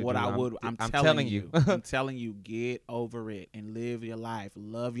would want you to do. I'm telling you. I'm telling you, get over it and live your life.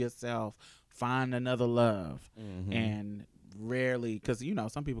 Love yourself. Find another love. Mm-hmm. And rarely, because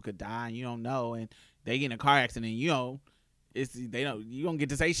some people could die and you don't know, and they get in a car accident. You don't get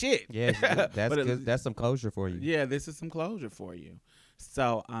to say shit. Yeah, that's good. That's some closure for you. Yeah, this is some closure for you.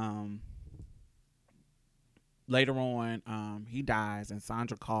 So later on, he dies, and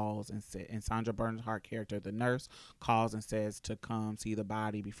Sandra calls and Sandra Bernhardt character, the nurse, calls and says to come see the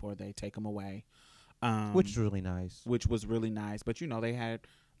body before they take him away. Which was really nice. Which was really nice, but they had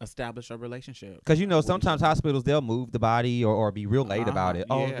established a relationship. Because sometimes hospitals, they'll move the body or be real late about it.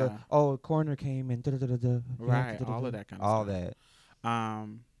 Yeah. The coroner came and right, all of that kind of all stuff. That.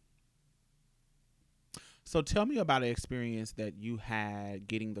 So tell me about an experience that you had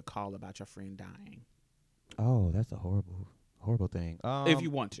getting the call about your friend dying. Oh, that's a horrible thing. If you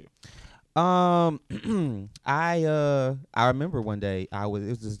want to. I remember one day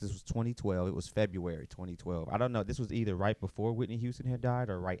this was 2012. It was February 2012. I don't know. This was either right before Whitney Houston had died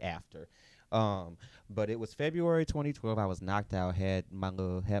or right after. But it was February 2012. I was knocked out. Had my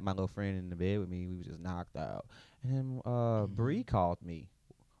little friend in the bed with me. We was just knocked out. And Bree called me.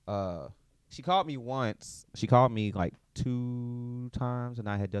 She called me once. She called me like 2 times, and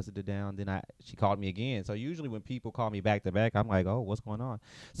I had dusted it down. Then she called me again. So usually when people call me back to back, I'm like, oh, what's going on?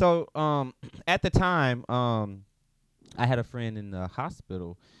 So at the time, I had a friend in the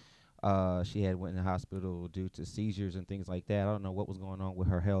hospital. She had went in the hospital due to seizures and things like that. I don't know what was going on with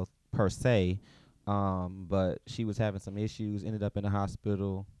her health per se, but she was having some issues. Ended up in the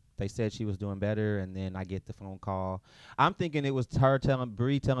hospital. They said she was doing better, and then I get the phone call. I'm thinking it was her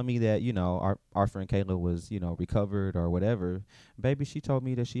Bree telling me that, our friend Kayla was, recovered or whatever. Baby, she told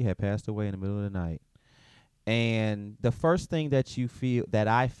me that she had passed away in the middle of the night. And the first thing that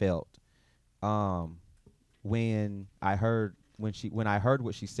I felt when I heard what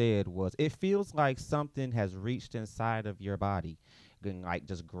she said was, it feels like something has reached inside of your body and like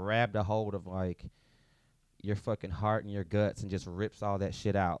just grabbed a hold of like your fucking heart and your guts and just rips all that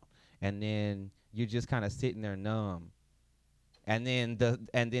shit out. And then you're just kind of sitting there numb. And then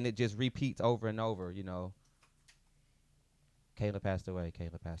it just repeats over and over, Kayla passed away,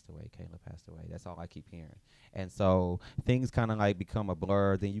 Kayla passed away, Kayla passed away. That's all I keep hearing. And so things kind of like become a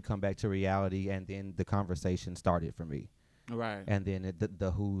blur. Then you come back to reality, and then the conversation started for me. Right. And then the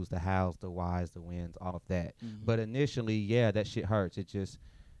who's, the hows, the whys, the whens, all of that. Mm-hmm. But initially, yeah, that shit hurts. It just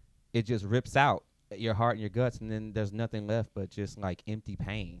rips out your heart and your guts, and then there's nothing left but just like empty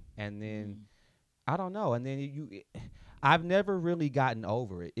pain. And then I don't know, and then I've never really gotten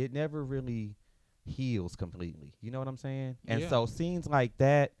over it. It never really heals completely, you know what I'm saying? And so scenes like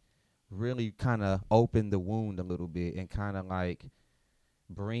that really kind of open the wound a little bit and kind of like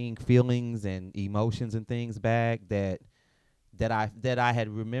bring feelings and emotions and things back that I had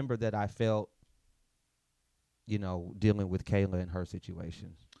remembered that I felt dealing with Kayla and her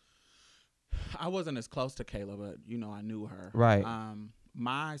situation? I wasn't as close to Kayla, but I knew her. Right.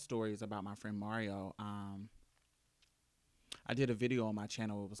 My story is about my friend Mario. I did a video on my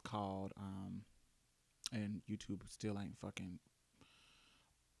channel. It was called, and YouTube still ain't fucking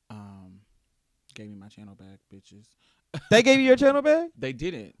gave me my channel back, bitches. They gave you your channel back? They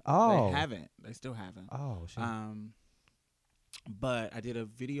didn't. Oh. They haven't. They still haven't. Oh, shit. But I did a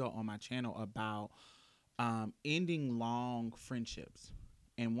video on my channel about ending long friendships.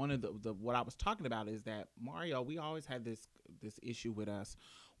 And one of the what I was talking about is that Mario, we always had this issue with us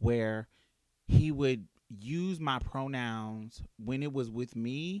where he would use my pronouns when it was with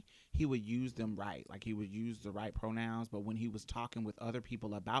me. He would use them right, like he would use the right pronouns, but when he was talking with other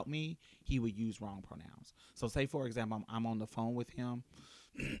people about me, he would use wrong pronouns. So say for example, I'm on the phone with him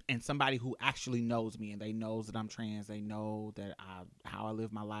and somebody who actually knows me and they knows that I'm trans, they know that how I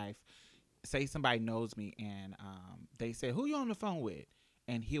live my life. Say somebody knows me and they say, "Who you on the phone with?"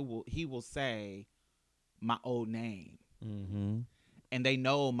 And he will say my old name. Mm-hmm. And they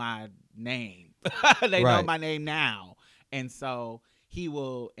know my name. They Right. know my name now. And so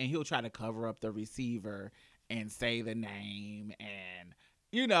he'll try to cover up the receiver and say the name and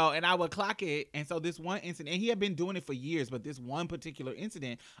and I would clock it. And so this one incident, and he had been doing it for years, but this one particular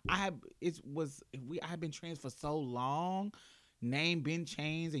incident, I had been trans for so long, name been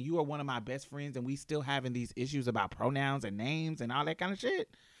changed, and you are one of my best friends, and we still having these issues about pronouns and names and all that kind of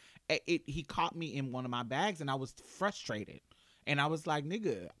shit. He caught me in one of my bags, and I was frustrated. And I was like,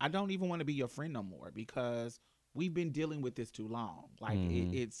 nigga, I don't even want to be your friend no more because we've been dealing with this too long. Like,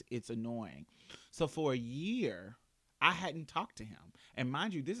 it's annoying. So for a year, I hadn't talked to him. And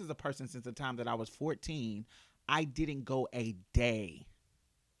mind you, this is a person since the time that I was 14. I didn't go a day.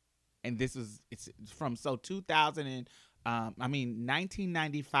 And it's from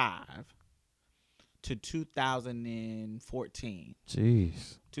 1995 to 2014.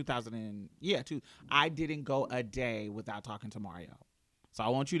 Jeez. I didn't go a day without talking to Mario. So I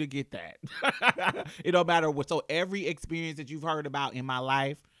want you to get that. It don't matter what. So every experience that you've heard about in my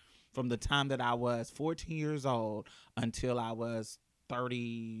life, from the time that I was 14 years old until I was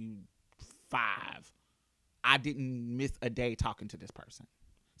 35, I didn't miss a day talking to this person.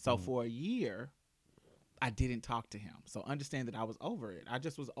 So for a year, I didn't talk to him. So understand that I was over it. I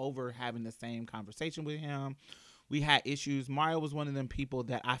just was over having the same conversation with him. We had issues. Mario was one of them people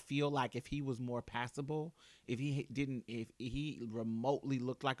that I feel like if he was more passable, if he remotely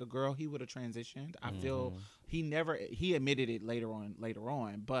looked like a girl, he would have transitioned. I feel he admitted it later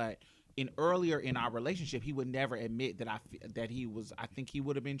on, but earlier in our relationship, he would never admit that I think he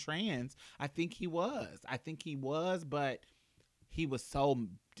would have been trans. I think he was, but he was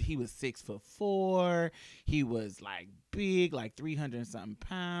 6'4". He was like big, like 300 something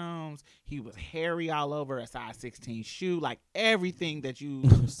pounds. He was hairy all over, a size 16 shoe, like everything that you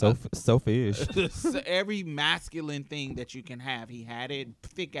so fish. Every masculine thing that you can have, he had it.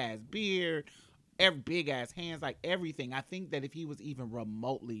 Thick ass beard, big ass hands, like everything. I think that if he was even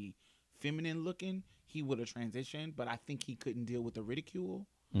remotely feminine looking, he would have transitioned, but I think he couldn't deal with the ridicule.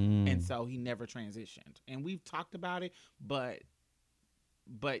 And so he never transitioned. And we've talked about it, but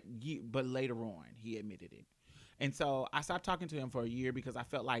later on he admitted it. And so I stopped talking to him for a year because I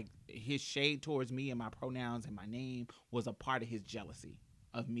felt like his shade towards me and my pronouns and my name was a part of his jealousy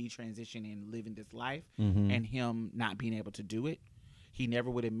of me transitioning and living this life and him not being able to do it. He never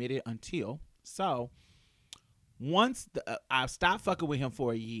would admit it until. So once I stopped fucking with him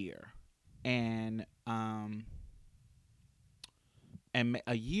for a year, and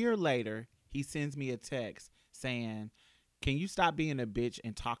a year later he sends me a text saying, "Can you stop being a bitch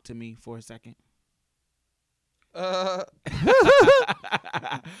and talk to me for a second?"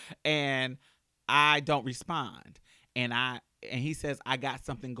 And I don't respond. And he says, "I got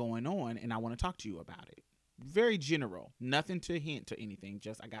something going on and I want to talk to you about it." Very general, nothing to hint to anything.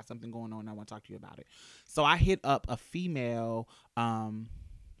 Just, "I got something going on and I want to talk to you about it." So I hit up a female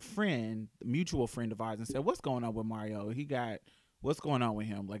friend, mutual friend of ours, and said, "What's going on with Mario? What's going on with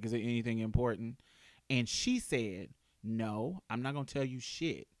him? Like, is it anything important?" And she said, "No, I'm not going to tell you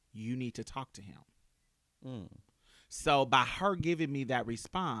shit. You need to talk to him." So by her giving me that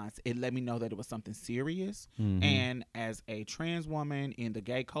response, it let me know that it was something serious. And as a trans woman in the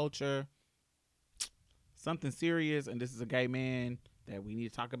gay culture, something serious, and this is a gay man that we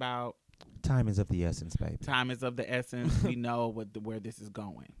need to talk about. Time is of the essence, baby. Time is of the essence. We know where this is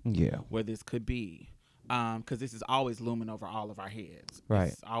going. Yeah. Where this could be. Because this is always looming over all of our heads.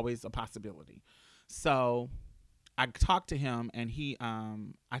 Right. It's always a possibility. So I talked to him, and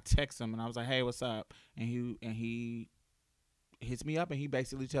I text him, and I was like, "Hey, what's up?" And he hits me up, and he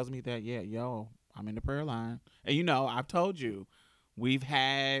basically tells me that, "Yeah, yo, I'm in the prayer line. And you know, I've told you, we've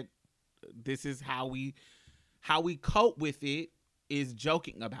had, this is how we cope with it is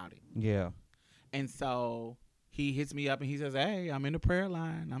joking about it. Yeah. And so he hits me up and he says, hey, I'm in the prayer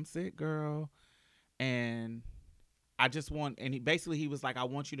line. I'm sick, girl. And I just want, and he was like, I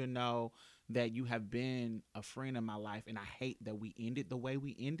want you to know that you have been a friend in my life. And I hate that we ended the way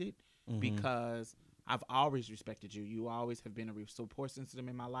we ended because I've always respected you. You always have been a support system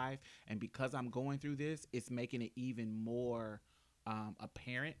in my life. And because I'm going through this, it's making it even more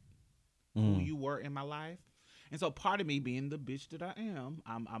apparent who you were in my life. And so part of me being the bitch that I am,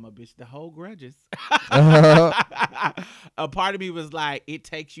 I'm a bitch that hold grudges. A part of me was like, it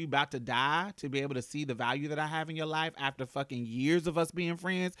takes you about to die to be able to see the value that I have in your life after fucking years of us being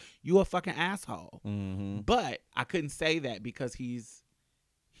friends. You a fucking asshole. But I couldn't say that because he's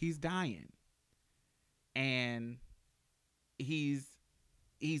dying. And he's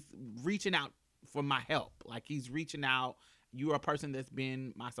reaching out for my help. Like he's reaching out. You're a person that's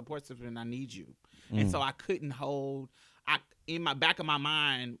been my support system and I need you. And so I couldn't hold, in my back of my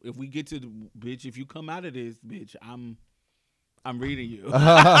mind, if we get to the bitch, if you come out of this, bitch, I'm reading you.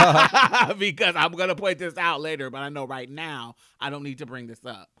 Because I'm going to point this out later, but I know right now I don't need to bring this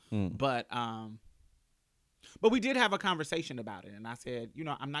up. But we did have a conversation about it. And I said, you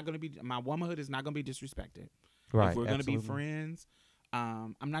know, I'm not going to be, my womanhood is not going to be disrespected. Right. If we're going to be friends,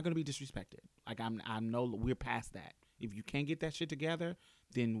 I'm not going to be disrespected. Like we're past that. If you can't get that shit together,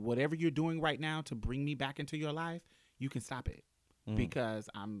 then whatever you're doing right now to bring me back into your life, you can stop it. Because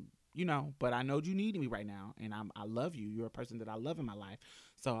I'm, you know, but I know you need me right now, and I love you. You're a person that I love in my life,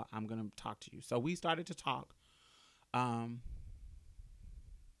 so I'm gonna talk to you. So we started to talk,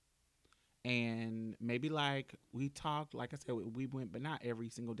 and maybe like we talked, like I said, we went, but not every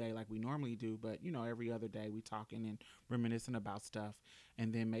single day like we normally do, but you know, every other day we talking and reminiscing about stuff,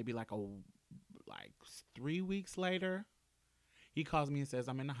 and then maybe like 3 weeks later, he calls me and says,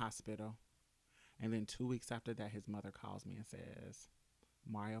 I'm in the hospital. And then 2 weeks after that, his mother calls me and says,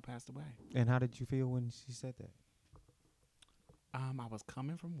 Mario passed away. And how did you feel when she said that? I was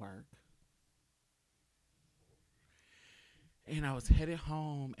coming from work. And I was headed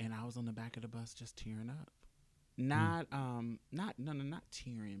home, and I was on the back of the bus just tearing up. Not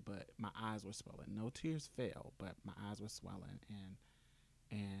tearing, but my eyes were swelling. No tears fell, but my eyes were swelling.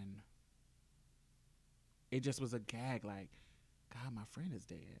 And it just was a gag, like, God, my friend is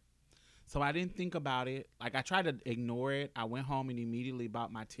dead. So I didn't think about it. Like, I tried to ignore it. I went home and immediately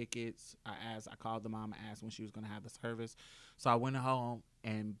bought my tickets. I called the mom and asked when she was going to have the service. So I went home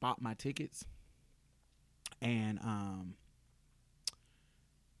and bought my tickets. And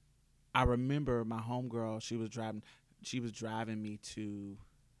I remember my homegirl, she was driving me to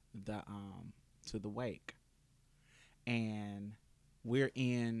the wake. And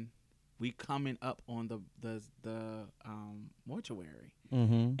we coming up on the mortuary,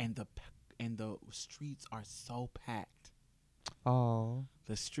 and the streets are so packed. Oh,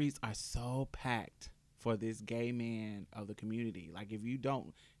 the streets are so packed for this gay man of the community. Like we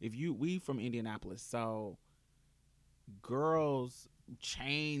from Indianapolis, so girls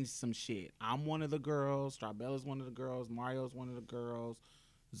change some shit. I'm one of the girls. Strabella's one of the girls. Mario's one of the girls.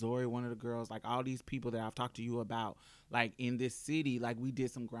 Zori, one of the girls, like all these people that I've talked to you about, like in this city, like we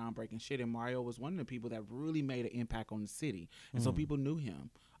did some groundbreaking shit, and Mario was one of the people that really made an impact on the city, and so people knew him.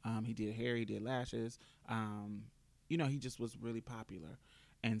 He did hair, he did lashes, you know, he just was really popular,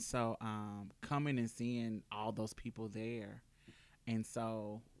 and so coming and seeing all those people there, and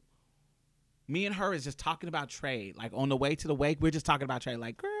so me and her is just talking about trade. Like on the way to the wake, we're just talking about trade.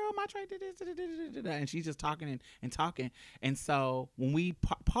 Like, girl, my trade did this, and she's just talking and talking. And so when we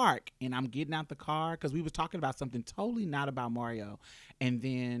park and I'm getting out the car, because we was talking about something totally not about Mario, and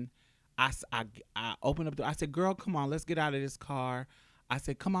then I opened up I said, girl, come on, let's get out of this car. I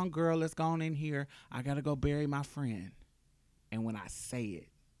said, come on, girl, let's go on in here. I got to go bury my friend. And when I say it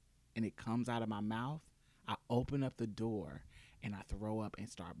and it comes out of my mouth, I open up the door and I throw up and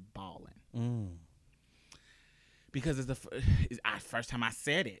start bawling. Because it's the first time I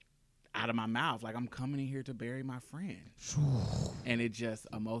said it out of my mouth. Like, I'm coming in here to bury my friend. And it just,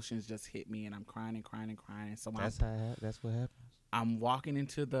 emotions just hit me, and I'm crying and crying and crying. So that's what happens. I'm walking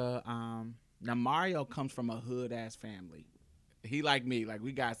into the, now Mario comes from a hood-ass family. He like me. Like,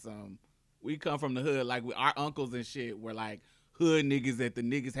 we come from the hood. Like, our uncles and shit were like, hood niggas that the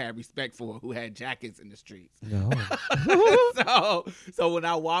niggas had respect for, who had jackets in the streets. No. So when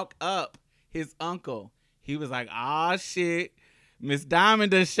I walk up, his uncle, he was like, "Oh shit, Miss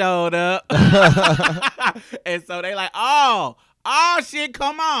Diamond done showed up." And so they like, oh shit,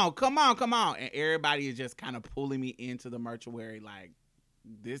 come on. And everybody is just kind of pulling me into the mortuary, like,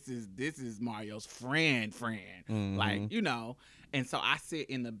 this is Mario's friend. Mm-hmm. Like, you know. And so I sit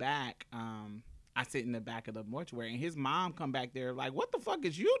in the back. I sit in the back of the mortuary, and his mom come back there like, what the fuck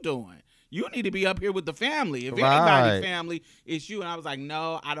is you doing? You need to be up here with the family. If anybody's family, it's you. And I was like,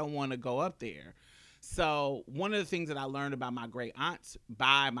 no, I don't want to go up there. So one of the things that I learned about my great aunt's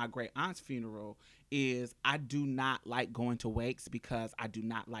funeral is I do not like going to wakes because I do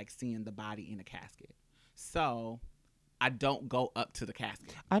not like seeing the body in a casket. So I don't go up to the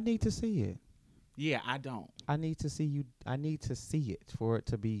casket. I need to see it. Yeah, I don't. I need to see you. I need to see it for it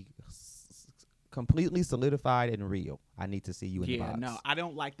to be completely solidified and real. I need to see you in the box. No, I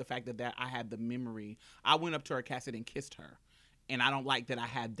don't like the fact that I had the memory. I went up to her casket and kissed her, and I don't like that I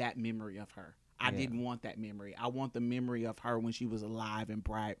had that memory of her. I didn't want that memory. I want the memory of her when she was alive and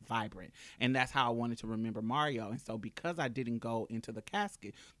bright, vibrant. And that's how I wanted to remember Mario. And so because I didn't go to the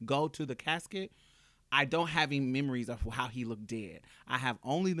casket, I don't have any memories of how he looked dead. I have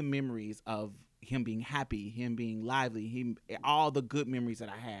only the memories of him being happy, him being lively, all the good memories that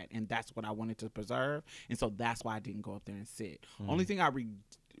I had. And that's what I wanted to preserve. And so that's why I didn't go up there and sit. Only thing I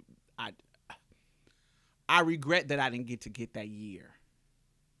regret that I didn't get that year.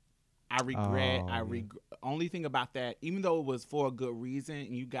 I regret. Only thing about that, even though it was for a good reason,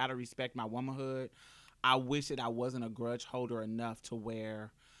 and you gotta respect my womanhood, I wish that I wasn't a grudge holder enough to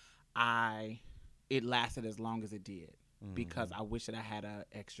where it lasted as long as it did. Because I wish that I had an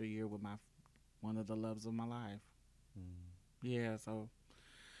extra year with one of the loves of my life. Yeah.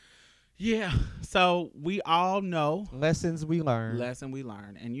 So we all know lessons we learn,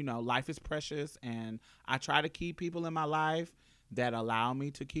 and you know, life is precious, and I try to keep people in my life that allow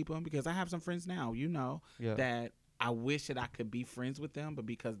me to keep them, because I have some friends now, you know, that I wish that I could be friends with them, but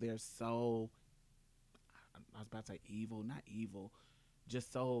because they're so, I was about to say not evil,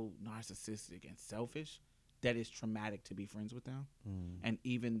 just so narcissistic and selfish, that it's traumatic to be friends with them. And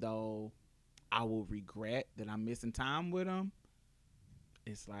even though I will regret that I'm missing time with them,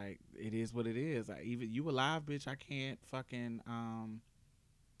 it's like, it is what it is. Like, even you alive, bitch, I can't fucking,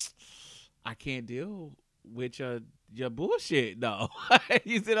 I can't deal with your bullshit though.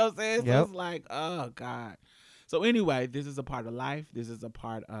 You see what I'm saying? So it's like, oh God. So anyway, this is a part of life. This is a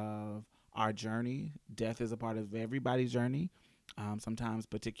part of our journey. Death is a part of everybody's journey. Sometimes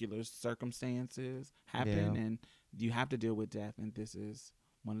particular circumstances happen and you have to deal with death, and this is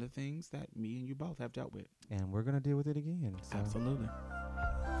one of the things that me and you both have dealt with. And we're gonna deal with it again. So. Absolutely.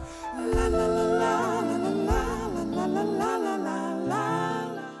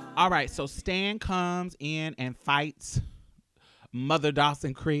 All right, so Stan comes in and fights Mother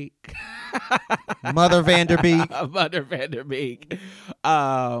Dawson Creek. Mother Vanderbeek. Mother Vanderbeek.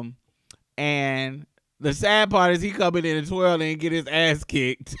 And the sad part is he coming in and twirling and get his ass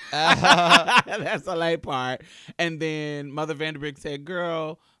kicked. That's the late part. And then Mother Vanderbeek said,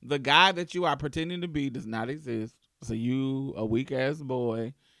 girl, the guy that you are pretending to be does not exist. So you a weak ass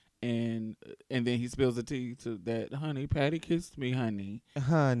boy. And then he spills the tea to that, honey, Patty kissed me, honey.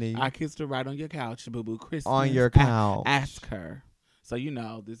 Honey. I kissed her right on your couch, boo-boo. Christmas. On your couch. Ask her. So, you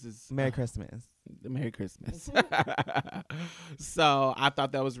know, this is... Merry Christmas. Merry Christmas. So, I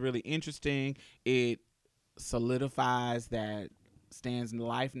thought that was really interesting. It solidifies that Stan's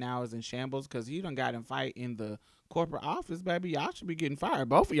life now is in shambles because you done got in fight in the corporate office, baby. Y'all should be getting fired.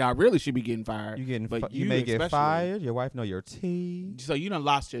 Both of y'all really should be getting fired. You may get fired. Your wife know your tea. So you done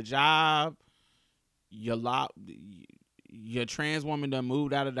lost your job. Your trans woman done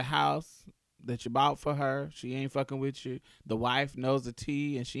moved out of the house that you bought for her. She ain't fucking with you. The wife knows the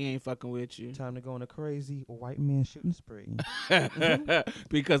tea and she ain't fucking with you. Time to go on a crazy white man shooting spree.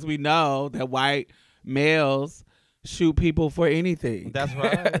 Because we know that white males shoot people for anything. That's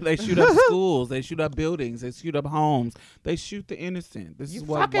right. They shoot up schools. They shoot up buildings. They shoot up homes. They shoot the innocent. This is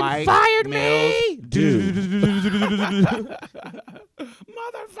what white fired males me. do.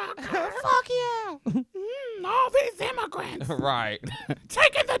 Motherfucker. Fuck yeah. All these immigrants. Right.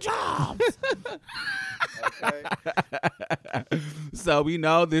 Taking the jobs. Okay. So we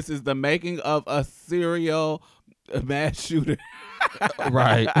know this is the making of a serial mass shooter.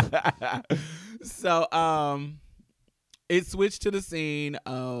 Right. So, it switched to the scene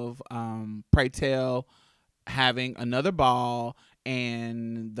of Pray Tell having another ball,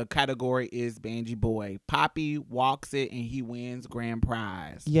 and the category is Banji Boy. Poppy walks it, and he wins grand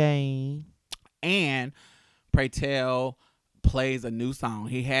prize. Yay. And Pray Tell plays a new song.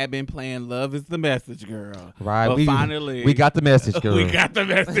 He had been playing Love Is the Message, girl. Right. But finally, we got the message, girl. We got the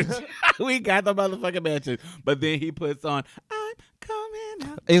message. We got the motherfucking message. But then he puts on, I'm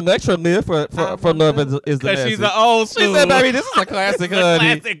coming up. Electra live for Love is the message. Because she's an old school. She said, baby, this is a classic,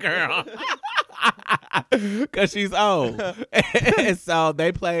 honey. Classic girl. Because she's old. And so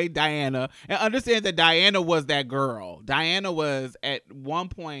they played Diana. And understand that Diana was that girl. Diana was, at one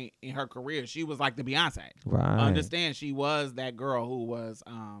point in her career, she was like the Beyonce. Right. Understand, she was that girl who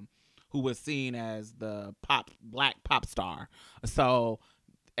was seen as the black pop star. So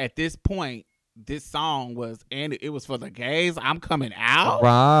at this point, this song was, and it was for the gays. I'm coming out.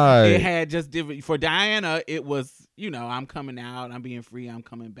 Right. It had just different. For Diana, it was, I'm coming out, I'm being free, I'm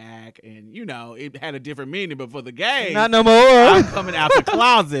coming back, and it had a different meaning. But for the gays, not no more. I'm coming out the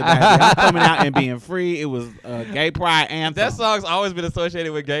closet, baby. I'm coming out and being free. It was a gay pride anthem. That song's always been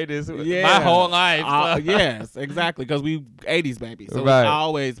associated with gayness Yeah. my whole life. Yes, exactly, because we 80s baby, so Right. it's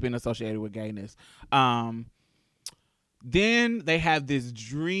always been associated with gayness. Then they have this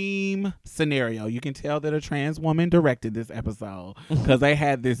dream scenario. You can tell that a trans woman directed this episode because they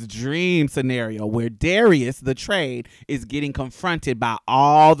had this dream scenario where Darius, the trade, is getting confronted by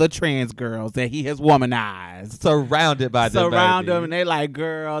all the trans girls that he has womanized. Surrounded by them. Surround them, and they like,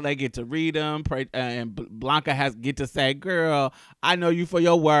 girl, they get to read them. And Blanca get to say, girl, I know you for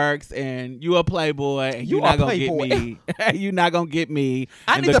your works, and you a playboy, and you're not going to get me. You're not going to get me.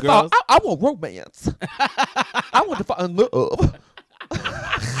 I and need the to fall. girls, I want romance. I want to fall in love.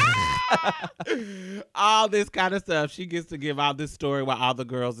 all this kind of stuff. She gets to give out this story while all the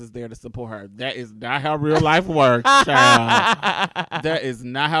girls is there to support her. That is not how real life works, child. That is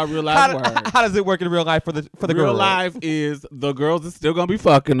not how real life works. How does it work in real life for the Real girl? life is the girls is still gonna be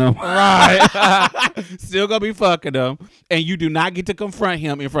fucking them, Right. still gonna be fucking them, and you do not get to confront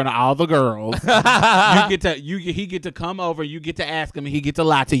him in front of all the girls. He get to come over, you get to ask him, and he get to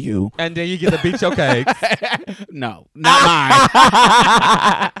lie to you. And then you get to beat your cakes. No,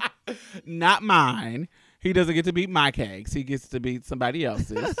 not mine. Not mine. He doesn't get to beat my cakes. He gets to beat somebody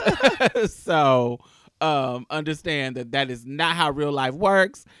else's. So understand that is not how real life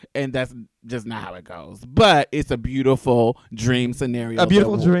works, and that's just not how it goes. But it's a beautiful dream scenario. A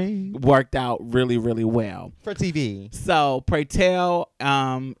beautiful dream. Worked out really, really well. For TV. So Praytel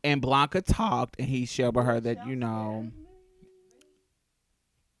and Blanca talked, and he shared with her that,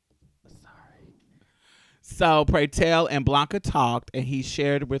 So Praytel and Blanca talked, and he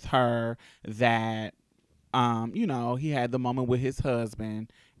shared with her that, he had the moment with his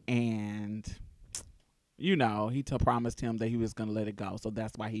husband, and, he promised him that he was going to let it go. So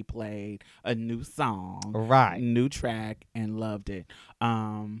that's why he played a new song, Right. new track, and loved it.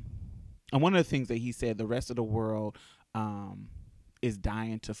 And one of the things that he said, the rest of the world is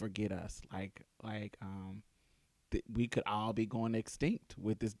dying to forget us. We could all be going extinct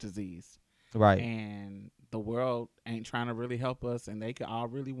with this disease. Right. And the world ain't trying to really help us, and they could all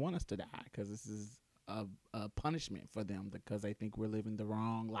really want us to die because this is a punishment for them because they think we're living the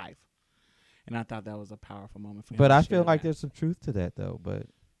wrong life. And I thought that was a powerful moment for him. But I feel like there's some truth to that, though. But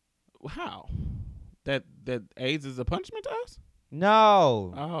how? That AIDS is a punishment to us?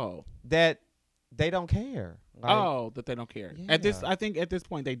 No. Oh. That they don't care. That they don't care. Yeah. I think at this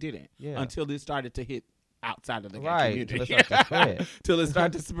point they didn't. Yeah. Until it started to hit outside of the gay community. Till it started to spread. Till it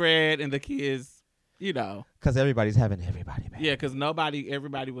started to spread, and the kids, Because everybody's having everybody back. Yeah, because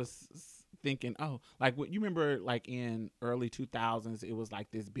everybody was thinking, you remember like in early 2000s, it was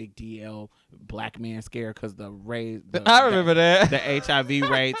like this big deal, black man scare because I remember that. The HIV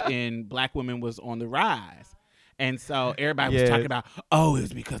rates in black women was on the rise. And so everybody was talking about, it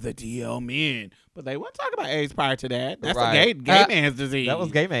was because of DL men. But they weren't talking about AIDS prior to that. That's a gay man's disease. That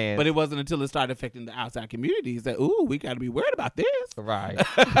was gay man. But it wasn't until it started affecting the outside communities that, we got to be worried about this. Right.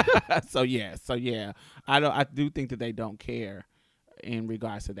 So yeah. I do think that they don't care in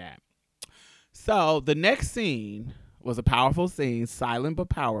regards to that. So the next scene was a powerful scene, silent but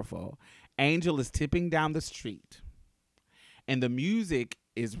powerful. Angel is tipping down the street. And the music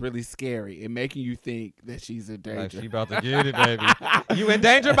is really scary and making you think that she's in danger. Like she about to get it, baby. You in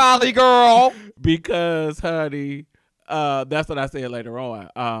danger, Molly girl. Because, honey, that's what I said later on.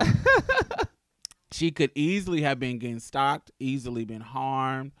 She could easily have been getting stalked, easily been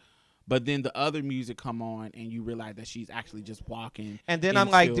harmed. But then the other music come on and you realize that she's actually just walking. And then I'm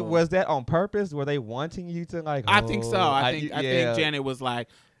like, was that on purpose? Were they wanting you to like? I think so. I think Janet was like,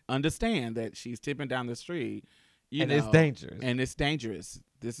 understand that she's tipping down the street. It's dangerous. And it's dangerous.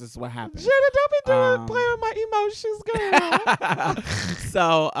 This is what happens. Janet, don't be playing with my emotions, girl.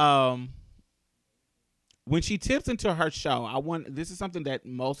 So, when she tips into her show, this is something that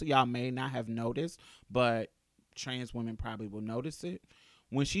most of y'all may not have noticed, but trans women probably will notice it.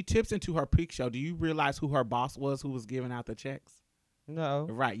 When she tips into her peak show, do you realize who her boss was who was giving out the checks? No.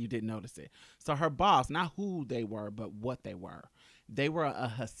 Right, you didn't notice it. So her boss, not who they were, but what they were. They were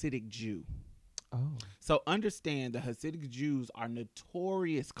a Hasidic Jew. Oh. So understand the Hasidic Jews are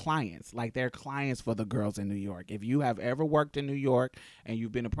notorious clients. Like they're clients for the girls in New York. If you have ever worked in New York and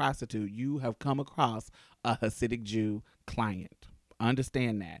you've been a prostitute, you have come across a Hasidic Jew client.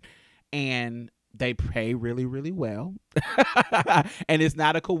 Understand that. And they pay really, really well. And it's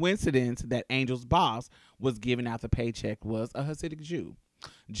not a coincidence that Angel's boss was giving out the paycheck was a Hasidic Jew.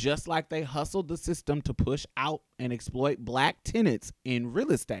 Just like they hustled the system to push out and exploit black tenants in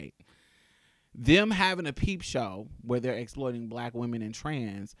real estate, them having a peep show where they're exploiting black women and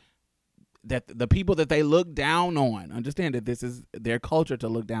trans, that the people that they look down on, understand that this is their culture to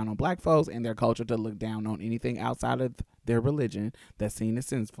look down on black folks and their culture to look down on anything outside of their religion that's seen as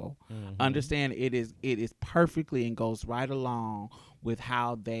sinful. Understand it is perfectly and goes right along with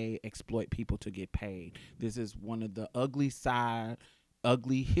how they exploit people to get paid. This is one of the ugly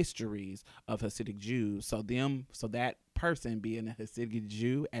histories of Hasidic Jews. So that person being a Hasidic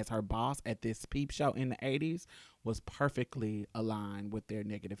Jew as her boss at this peep show in the 80s was perfectly aligned with their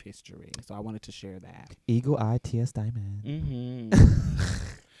negative history. So I wanted to share that. Eagle Eye T.S. Diamond. Mm-hmm.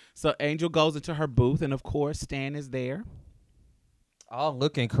 So Angel goes into her booth, and of course Stan is there. All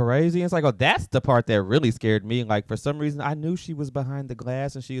looking crazy. It's like, oh, that's the part that really scared me. Like, for some reason, I knew she was behind the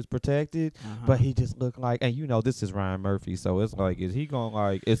glass and she was protected, but he just looked like, and you know, this is Ryan Murphy, so it's like, is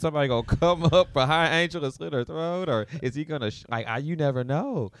somebody gonna come up behind Angel and slit her throat, or is he gonna, you never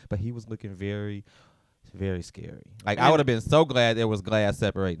know. But he was looking very, very scary. Like, I would have been so glad there was glass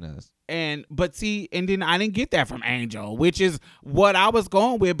separating us. But then I didn't get that from Angel, which is what I was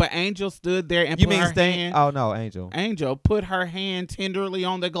going with. But Angel stood there and put her hand. Oh no, Angel. Angel put her hand tenderly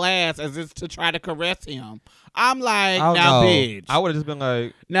on the glass as if to try to caress him. I'm like, bitch. I would have just been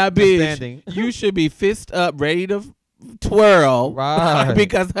like, now, bitch, you should be fist up, ready to twirl, right?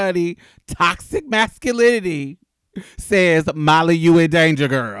 Because, honey, toxic masculinity says, Molly, you in danger,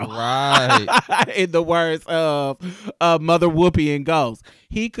 girl. Right. In the words of Mother Whoopi and Ghost.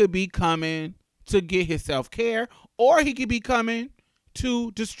 He could be coming to get his self-care, or he could be coming to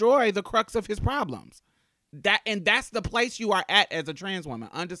destroy the crux of his problems. That's the place you are at as a trans woman.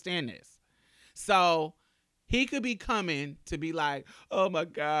 Understand this. So he could be coming to be like, oh my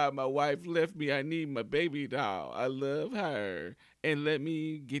God, my wife left me. I need my baby doll. I love her. And let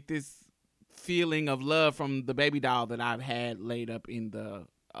me get this feeling of love from the baby doll that I've had laid up in the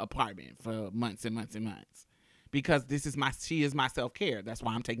apartment for months and months and months, because she is my self-care. That's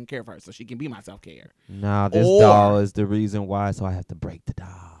why I'm taking care of her, so she can be my self-care. Nah, this doll is the reason why, so I have to break the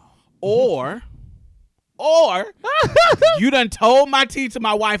doll. Or you done told my tea to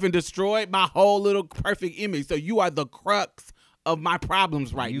my wife and destroyed my whole little perfect image, so you are the crux of my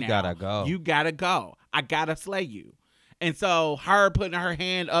problems right now. You gotta go. You gotta go. I gotta slay you. And so her putting her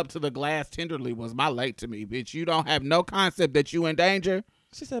hand up to the glass tenderly was my late to me, bitch. You don't have no concept that you in danger.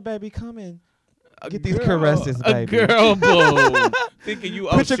 She said, baby, come in. Get these caresses, baby. A girl, boo. Thinking you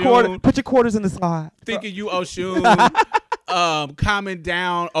Oshun. Put your quarters in the slide. Thinking you Oshun. Calming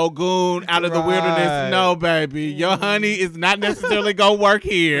down Ogun out of the wilderness. No, baby. Your honey is not necessarily going to work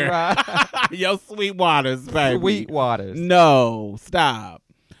here. Right. Your sweet waters, baby. Sweet waters. No, stop.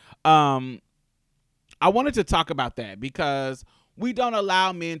 I wanted to talk about that because we don't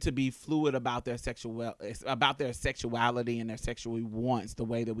allow men to be fluid about their sexuality and their sexual wants the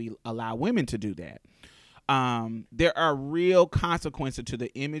way that we allow women to do that. There are real consequences to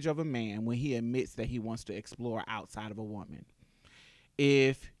the image of a man when he admits that he wants to explore outside of a woman.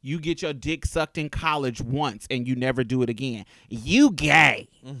 If you get your dick sucked in college once and you never do it again, you gay.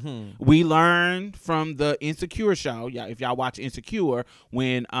 Mm-hmm. We learned from the Insecure show. Yeah, if y'all watch Insecure,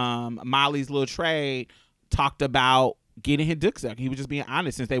 when Molly's little trade talked about getting his dick sucked, he was just being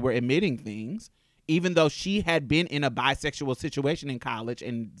honest since they were admitting things. Even though she had been in a bisexual situation in college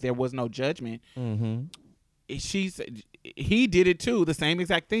and there was no judgment, mm-hmm. He did it too, the same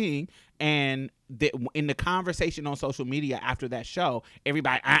exact thing. And in the conversation on social media after that show,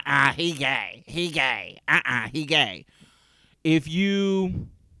 everybody, he gay, he gay. If you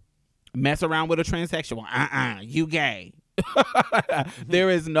mess around with a transsexual, you gay. There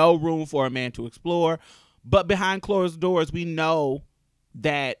is no room for a man to explore. But behind closed doors, we know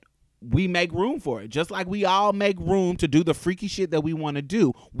that we make room for it. Just like we all make room to do the freaky shit that we want to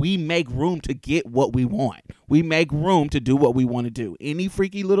do. We make room to get what we want. We make room to do what we want to do. Any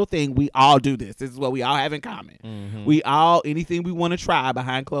freaky little thing, we all do this. This is what we all have in common. Mm-hmm. Anything we want to try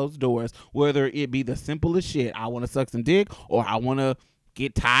behind closed doors, whether it be the simplest shit, I want to suck some dick, or I want to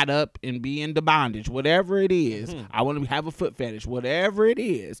get tied up and be into bondage, whatever it is. Mm-hmm. I want to have a foot fetish, whatever it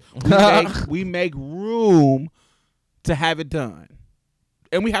is. We make room to have it done.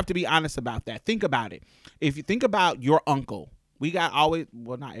 And we have to be honest about that. Think about it. If you think about your uncle, We got always,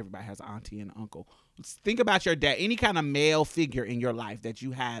 well, not everybody has an auntie and an uncle. Think about your dad, any kind of male figure in your life that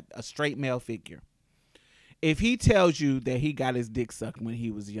you had, a straight male figure. If he tells you that he got his dick sucked when he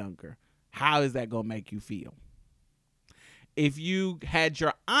was younger, how is that going to make you feel? If you had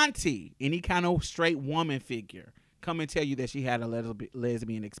your auntie, any kind of straight woman figure, come and tell you that she had a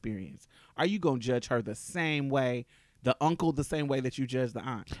lesbian experience, are you going to judge her the same way, the uncle the same way that you judge the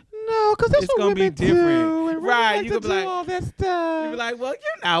aunt? No, because that's it's gonna be different, right? You could be like, all that stuff. You be like,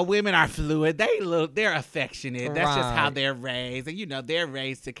 well, women are fluid. They're affectionate. That's just how they're raised, and they're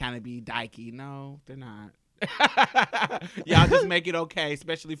raised to kind of be dykey. No, they're not. Y'all just make it okay,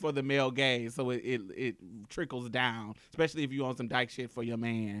 especially for the male gaze, so it trickles down. Especially if you on some dyke shit for your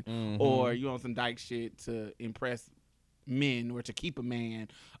man, or you on some dyke shit to impress men or to keep a man.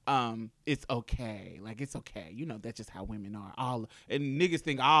 It's okay. Like, it's okay. That's just how women are. And niggas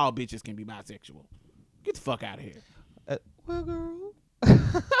think all bitches can be bisexual. Get the fuck out of here. Well, girl.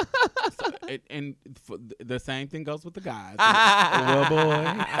 The same thing goes with the guys. Well, boy.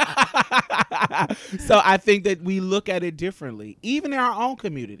 So I think that we look at it differently, even in our own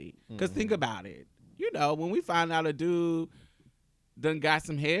community. Because think about it. When we find out a dude done got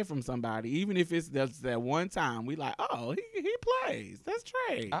some head from somebody, even if it's just that one time, we like, oh, he plays. That's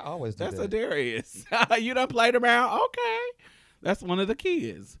Trey. I always do That's that. Darius. You done played around? Okay. That's one of the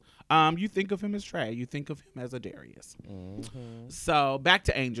kids. You think of him as Trey. You think of him as a Darius. So back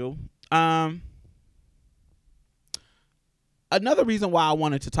to Angel. Another reason why I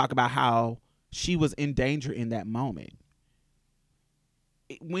wanted to talk about how she was in danger in that moment.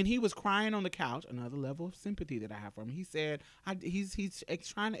 When he was crying on the couch, another level of sympathy that I have for him. He said he's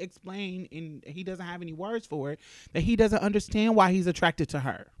trying to explain, and he doesn't have any words for it, that he doesn't understand why he's attracted to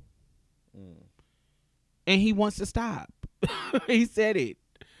her, and he wants to stop. He said it.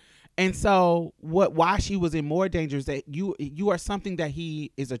 And so why she was in more danger is that you are something that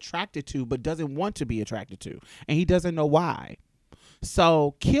he is attracted to but doesn't want to be attracted to, and he doesn't know why.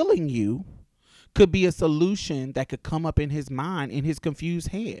 So killing you could be a solution that could come up in his mind, in his confused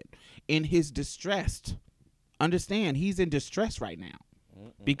head, in his distress. Understand, he's in distress right now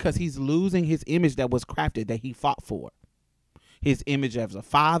because he's losing his image that was crafted, that he fought for. His image as a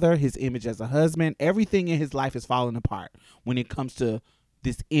father, his image as a husband, everything in his life is falling apart when it comes to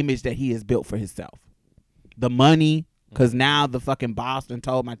this image that he has built for himself. The money, because now the fucking boss done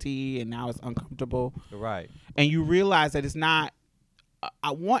told my tea and now it's uncomfortable. Right. And you realize that it's not,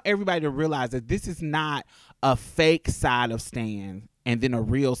 I want everybody to realize that this is not a fake side of Stan and then a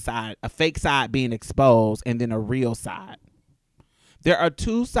real side, a fake side being exposed and then a real side. There are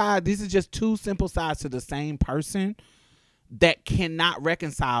two sides. This is just two simple sides to the same person that cannot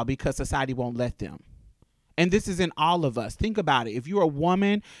reconcile because society won't let them. And this is in all of us. Think about it. If you're a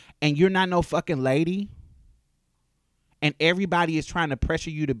woman and you're not no fucking lady, and everybody is trying to pressure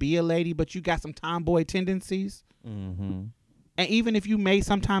you to be a lady, but you got some tomboy tendencies. And even if you may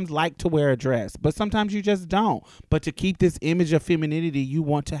sometimes like to wear a dress, but sometimes you just don't. But to keep this image of femininity, you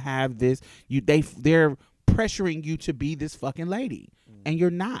want to have this. They're pressuring you to be this fucking lady, and you're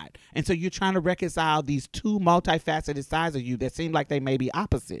not. And so you're trying to reconcile these two multifaceted sides of you that seem like they may be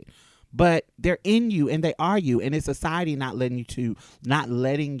opposite, but they're in you and they are you. And it's society not letting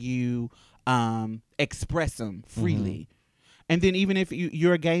you express them freely. And then even if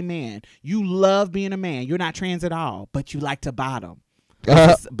you're a gay man, you love being a man. You're not trans at all, but you like to bottom.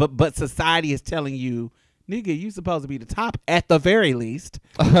 But society is telling you, nigga, you supposed to be the top at the very least.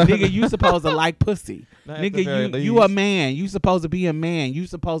 Nigga, you supposed to like pussy. Nigga, you a man. You supposed to be a man. You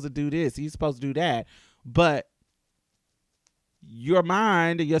supposed to do this. You supposed to do that. But your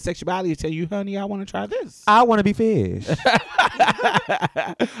mind and your sexuality tell you, honey, I want to try this. I want to be fish.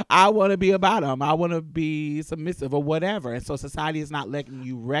 I want to be a bottom. I want to be submissive or whatever. And so society is not letting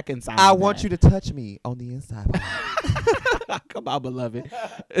you reconcile. I want you to touch me on the inside. Come on, beloved.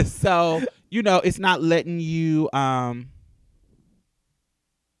 So, it's not letting you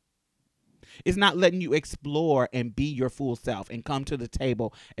it's not letting you explore and be your full self and come to the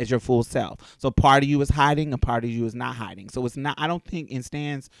table as your full self. So part of you is hiding and part of you is not hiding. So it's not, I don't think it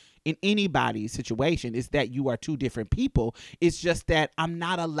stands in anybody's situation is that you are two different people. It's just that I'm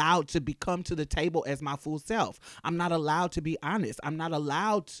not allowed to come to the table as my full self. I'm not allowed to be honest.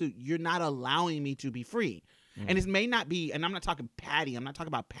 You're not allowing me to be free. And it may not be, and I'm not talking Patty. I'm not talking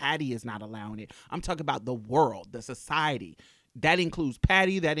about Patty is not allowing it. I'm talking about the world, the society. That includes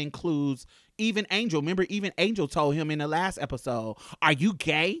Patty. That includes even Angel. Remember, even Angel told him in the last episode, are you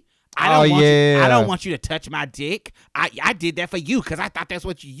gay? I don't want you to touch my dick. I did that for you because I thought that's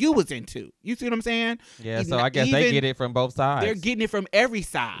what you was into. You see what I'm saying? Yeah, so I guess they get it from both sides. They're getting it from every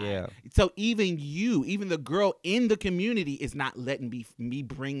side. Yeah. So even the girl in the community is not letting me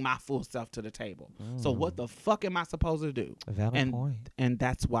bring my full self to the table. So what the fuck am I supposed to do? Valid point. And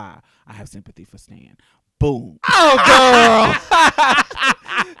that's why I have sympathy for Stan. Boom. Oh, girl.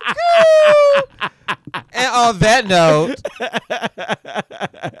 And on that note.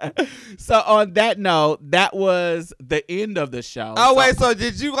 So on that note, that was the end of the show. Oh, wait, so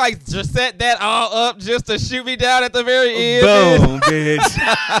did you like just set that all up just to shoot me down at the very end? Boom, bitch.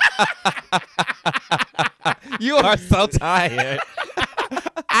 You are so tired.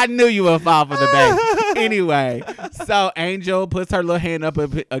 I knew you would fall for the bait. Anyway, so Angel puts her little hand up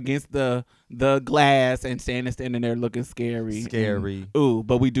against the glass, and Stan is standing there looking scary. And,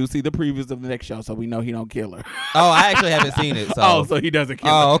 but we do see the previews of the next show, so we know he don't kill her. Oh, I actually haven't seen it. So. So he doesn't kill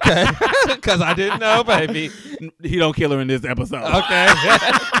her. Oh, okay. Because I didn't know, baby. He don't kill her in this episode. Okay.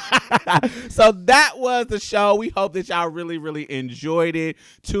 So that was the show. We hope that y'all really, really enjoyed it.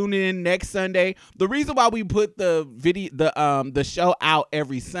 Tune in next Sunday. The reason why we put the show out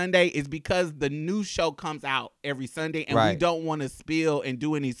every Sunday is because the new show comes out every Sunday, and we don't want to spill and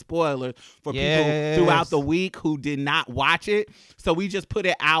do any spoilers for people throughout the week who did not watch it. So we just put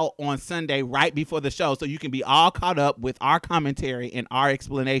it out on Sunday right before the show, so you can be all caught up with our commentary and our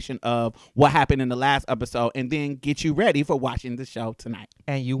explanation of what happened in the last episode, and then get you ready for watching the show tonight.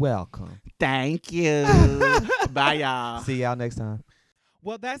 And you welcome. Thank you. Bye, y'all. See y'all next time.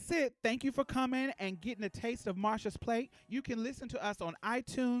 Well, that's it. Thank you for coming and getting a taste of Marsha's Plate. You can listen to us on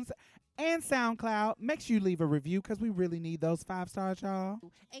iTunes and SoundCloud. Make sure you leave a review because we really need those 5 stars, y'all.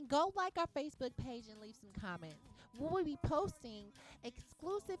 And go like our Facebook page and leave some comments. We'll be posting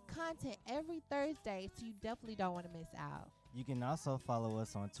exclusive content every Thursday, so you definitely don't want to miss out. You can also follow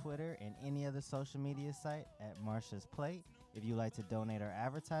us on Twitter and any other social media site at Marsha's Plate. If you'd like to donate or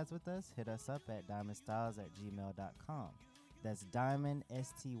advertise with us, hit us up at diamondstyles@gmail.com. That's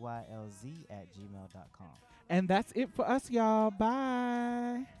diamondstylz@gmail.com. And that's it for us, y'all.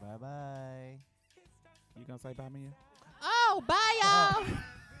 Bye. Bye-bye. You gonna say bye, Mia? Oh, bye, y'all.